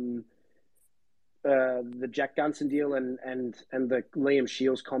the Jack Gunson deal and the Liam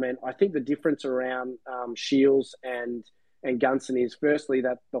Shields comment. I think the difference around Shields and Gunson is, firstly,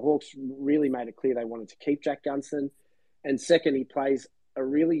 that the Hawks really made it clear they wanted to keep Jack Gunson, and second, he plays a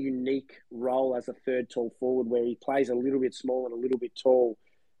really unique role as a third tall forward, where he plays a little bit small and a little bit tall.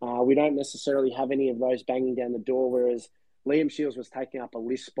 We don't necessarily have any of those banging down the door, whereas Liam Shields was taking up a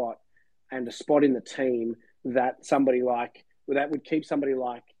list spot and a spot in the team that would keep somebody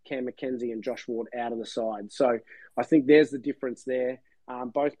like Cam McKenzie and Josh Ward out of the side. So I think there's the difference there.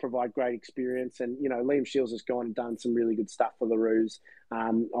 Both provide great experience, and Liam Shields has gone and done some really good stuff for the Roos. I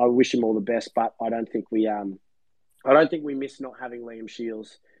wish him all the best, but I don't think we miss not having Liam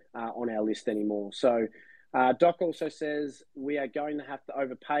Shields on our list anymore. So Doc also says we are going to have to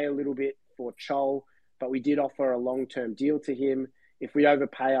overpay a little bit for Chol, but we did offer a long-term deal to him. If we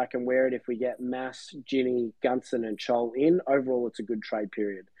overpay, I can wear it. If we get Mass, Ginny, Gunson and Chol in, overall it's a good trade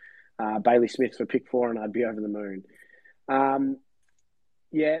period. Bailey Smith for pick 4 and I'd be over the moon.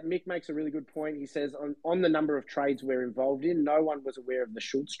 Yeah, Mick makes a really good point. He says on the number of trades we're involved in, no one was aware of the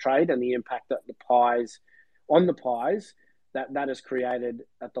Schultz trade and the impact that the Pies that has created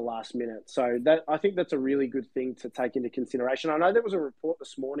at the last minute. So that I think that's a really good thing to take into consideration. I know there was a report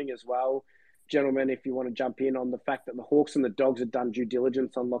this morning as well, gentlemen, if you want to jump in, on the fact that the Hawks and the Dogs had done due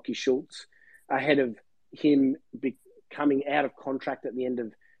diligence on Lockie Schultz ahead of him coming out of contract at the end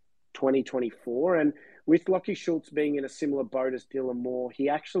of 2024. And with Lockie Schultz being in a similar boat as Dylan Moore, he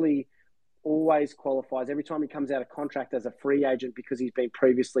actually always qualifies every time he comes out of contract as a free agent because he's been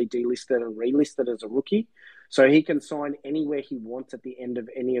previously delisted and relisted as a rookie. So he can sign anywhere he wants at the end of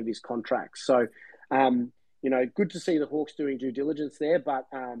any of his contracts. So, good to see the Hawks doing due diligence there, but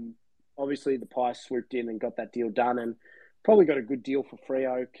obviously the Pies swooped in and got that deal done and probably got a good deal for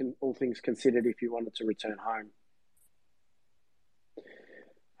Freo, all things considered, if you wanted to return home.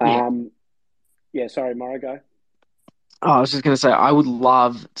 Sorry, Morrow, go. Oh, I was just going to say, I would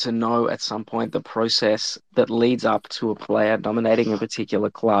love to know at some point the process that leads up to a player nominating a particular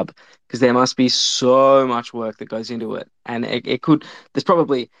club, because there must be so much work that goes into it. And there's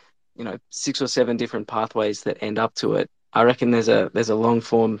probably, 6 or 7 different pathways that end up to it. I reckon there's a long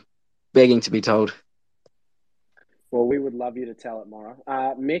form begging to be told. Well, we would love you to tell it, Morrow.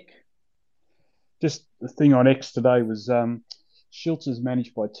 Mick? Just the thing on X today was Schultz is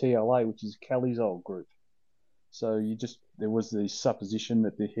managed by TLA, which is Kelly's old group. So there was the supposition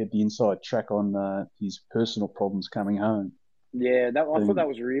that they had the inside track on his personal problems coming home. Yeah, I thought that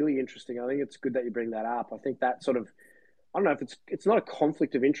was really interesting. I think it's good that you bring that up. I think that sort of, I don't know if it's not a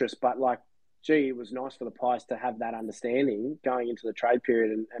conflict of interest, but it was nice for the Pies to have that understanding going into the trade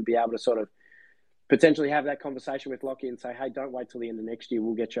period and be able to sort of potentially have that conversation with Lockie and say, hey, don't wait till the end of next year.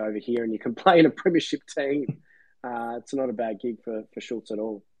 We'll get you over here and you can play in a premiership team. It's not a bad gig for Schultz at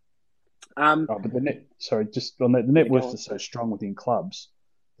all. But the net worth is so strong within clubs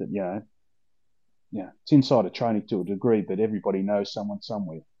that, it's inside a training to a degree, but everybody knows someone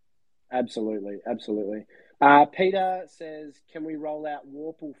somewhere. Absolutely. Peter says, can we roll out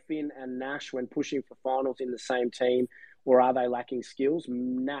Warple, Finn and Nash when pushing for finals in the same team, or are they lacking skills?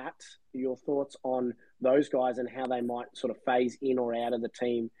 Nat, your thoughts on those guys and how they might sort of phase in or out of the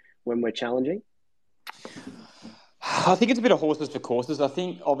team when we're challenging? I think it's a bit of horses for courses. I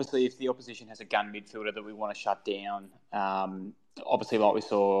think, obviously, if the opposition has a gun midfielder that we want to shut down, obviously like we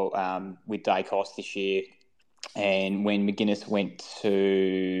saw with Dacos this year, and when McGuinness went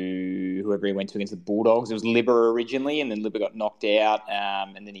to whoever he went to against the Bulldogs, it was Libber originally, and then Libber got knocked out,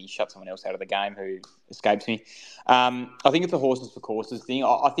 and then he shut someone else out of the game who escapes me. I think it's a horses for courses thing.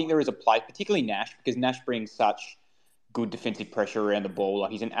 I think there is a place, particularly Nash, because Nash brings such good defensive pressure around the ball.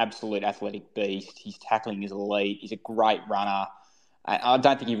 Like, he's an absolute athletic beast. His tackling is elite. He's a great runner. I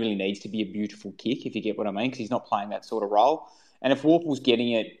don't think he really needs to be a beautiful kick, if you get what I mean, because he's not playing that sort of role. And if Warple's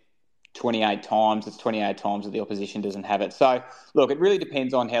getting it 28 times, it's 28 times that the opposition doesn't have it. So, look, it really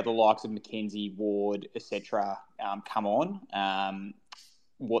depends on how the likes of McKenzie, Ward, etc. Come on,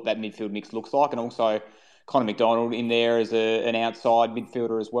 what that midfield mix looks like. And also Connor McDonald in there as an outside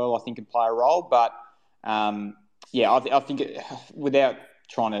midfielder as well, I think can play a role. But, I think without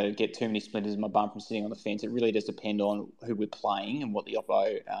trying to get too many splinters in my bum from sitting on the fence, it really does depend on who we're playing and what the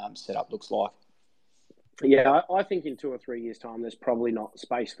oppo setup looks like. Yeah, I think in 2 or 3 years' time, there's probably not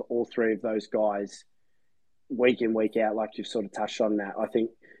space for all 3 of those guys week in, week out, like you've sort of touched on that. I think,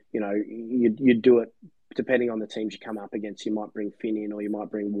 you'd do it depending on the teams you come up against. You might bring Finn in or you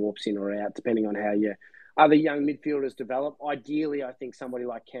might bring Warps in or out, depending on how your other young midfielders develop. Ideally, I think somebody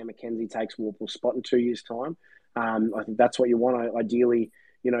like Cam McKenzie takes Warple's spot in 2 years' time. I think that's what you want. Ideally,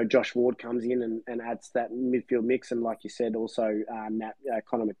 Josh Ward comes in and adds that midfield mix. And like you said, also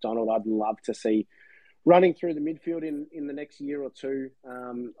Connor McDonald, I'd love to see running through the midfield in the next year or two.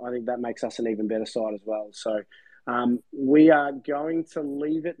 I think that makes us an even better side as well. So we are going to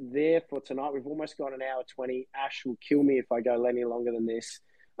leave it there for tonight. We've almost got an hour 20. Ash will kill me if I go any longer than this.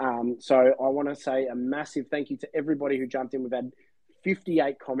 So I want to say a massive thank you to everybody who jumped in. We've had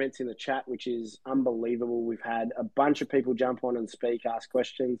 58 comments in the chat, which is unbelievable. We've had a bunch of people jump on and speak, ask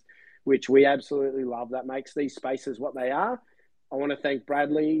questions, which we absolutely love. That makes these spaces what they are. I want to thank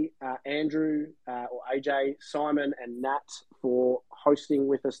Bradley, Andrew, or AJ, Simon, and Nat for hosting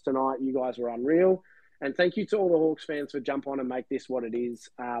with us tonight. You guys were unreal. And thank you to all the Hawks fans for jump on and make this what it is.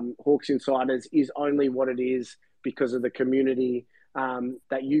 Hawks Insiders is only what it is because of the community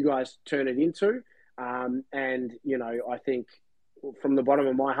that you guys turn it into. I think from the bottom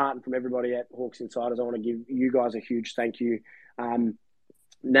of my heart and from everybody at Hawks Insiders, I want to give you guys a huge thank you.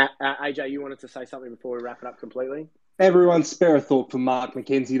 Nat, AJ, you wanted to say something before we wrap it up completely? Everyone spare a thought for Mark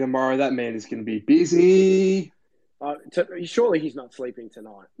McKenzie tomorrow. That man is going to be busy. Surely he's not sleeping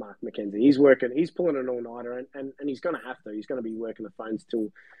tonight, Mark McKenzie. He's working. He's pulling an all-nighter, and he's going to have to. He's going to be working the phones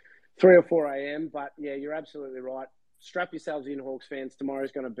till 3 or 4 a.m. But, yeah, you're absolutely right. Strap yourselves in, Hawks fans.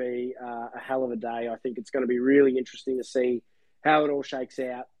 Tomorrow's going to be a hell of a day. I think it's going to be really interesting to see how it all shakes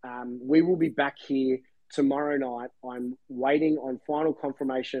out. We will be back here tomorrow night. I'm waiting on final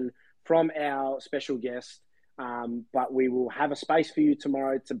confirmation from our special guest, but we will have a space for you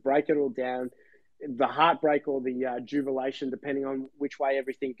tomorrow to break it all down, the heartbreak or the jubilation, depending on which way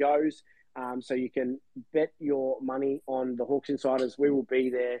everything goes. So you can bet your money on the Hawks Insiders. We will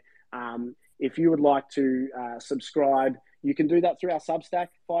be there. If you would like to subscribe, you can do that through our Substack,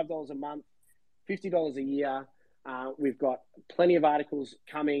 $5 a month, $50 a year. We've got plenty of articles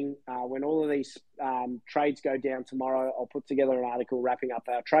coming. When all of these trades go down tomorrow, I'll put together an article wrapping up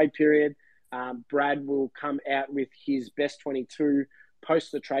our trade period. Brad will come out with his best 22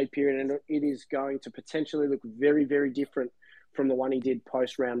 post the trade period, and it is going to potentially look very, very different from the one he did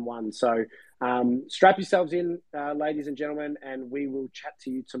post round one. So strap yourselves in, ladies and gentlemen, and we will chat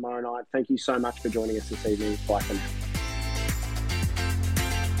to you tomorrow night. Thank you so much for joining us this evening. Bye for now.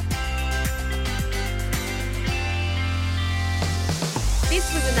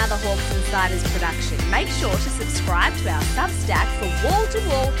 This was another Hawks Insiders production. Make sure to subscribe to our Substack for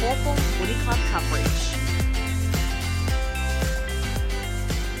wall-to-wall Hawthorn Footy Club coverage.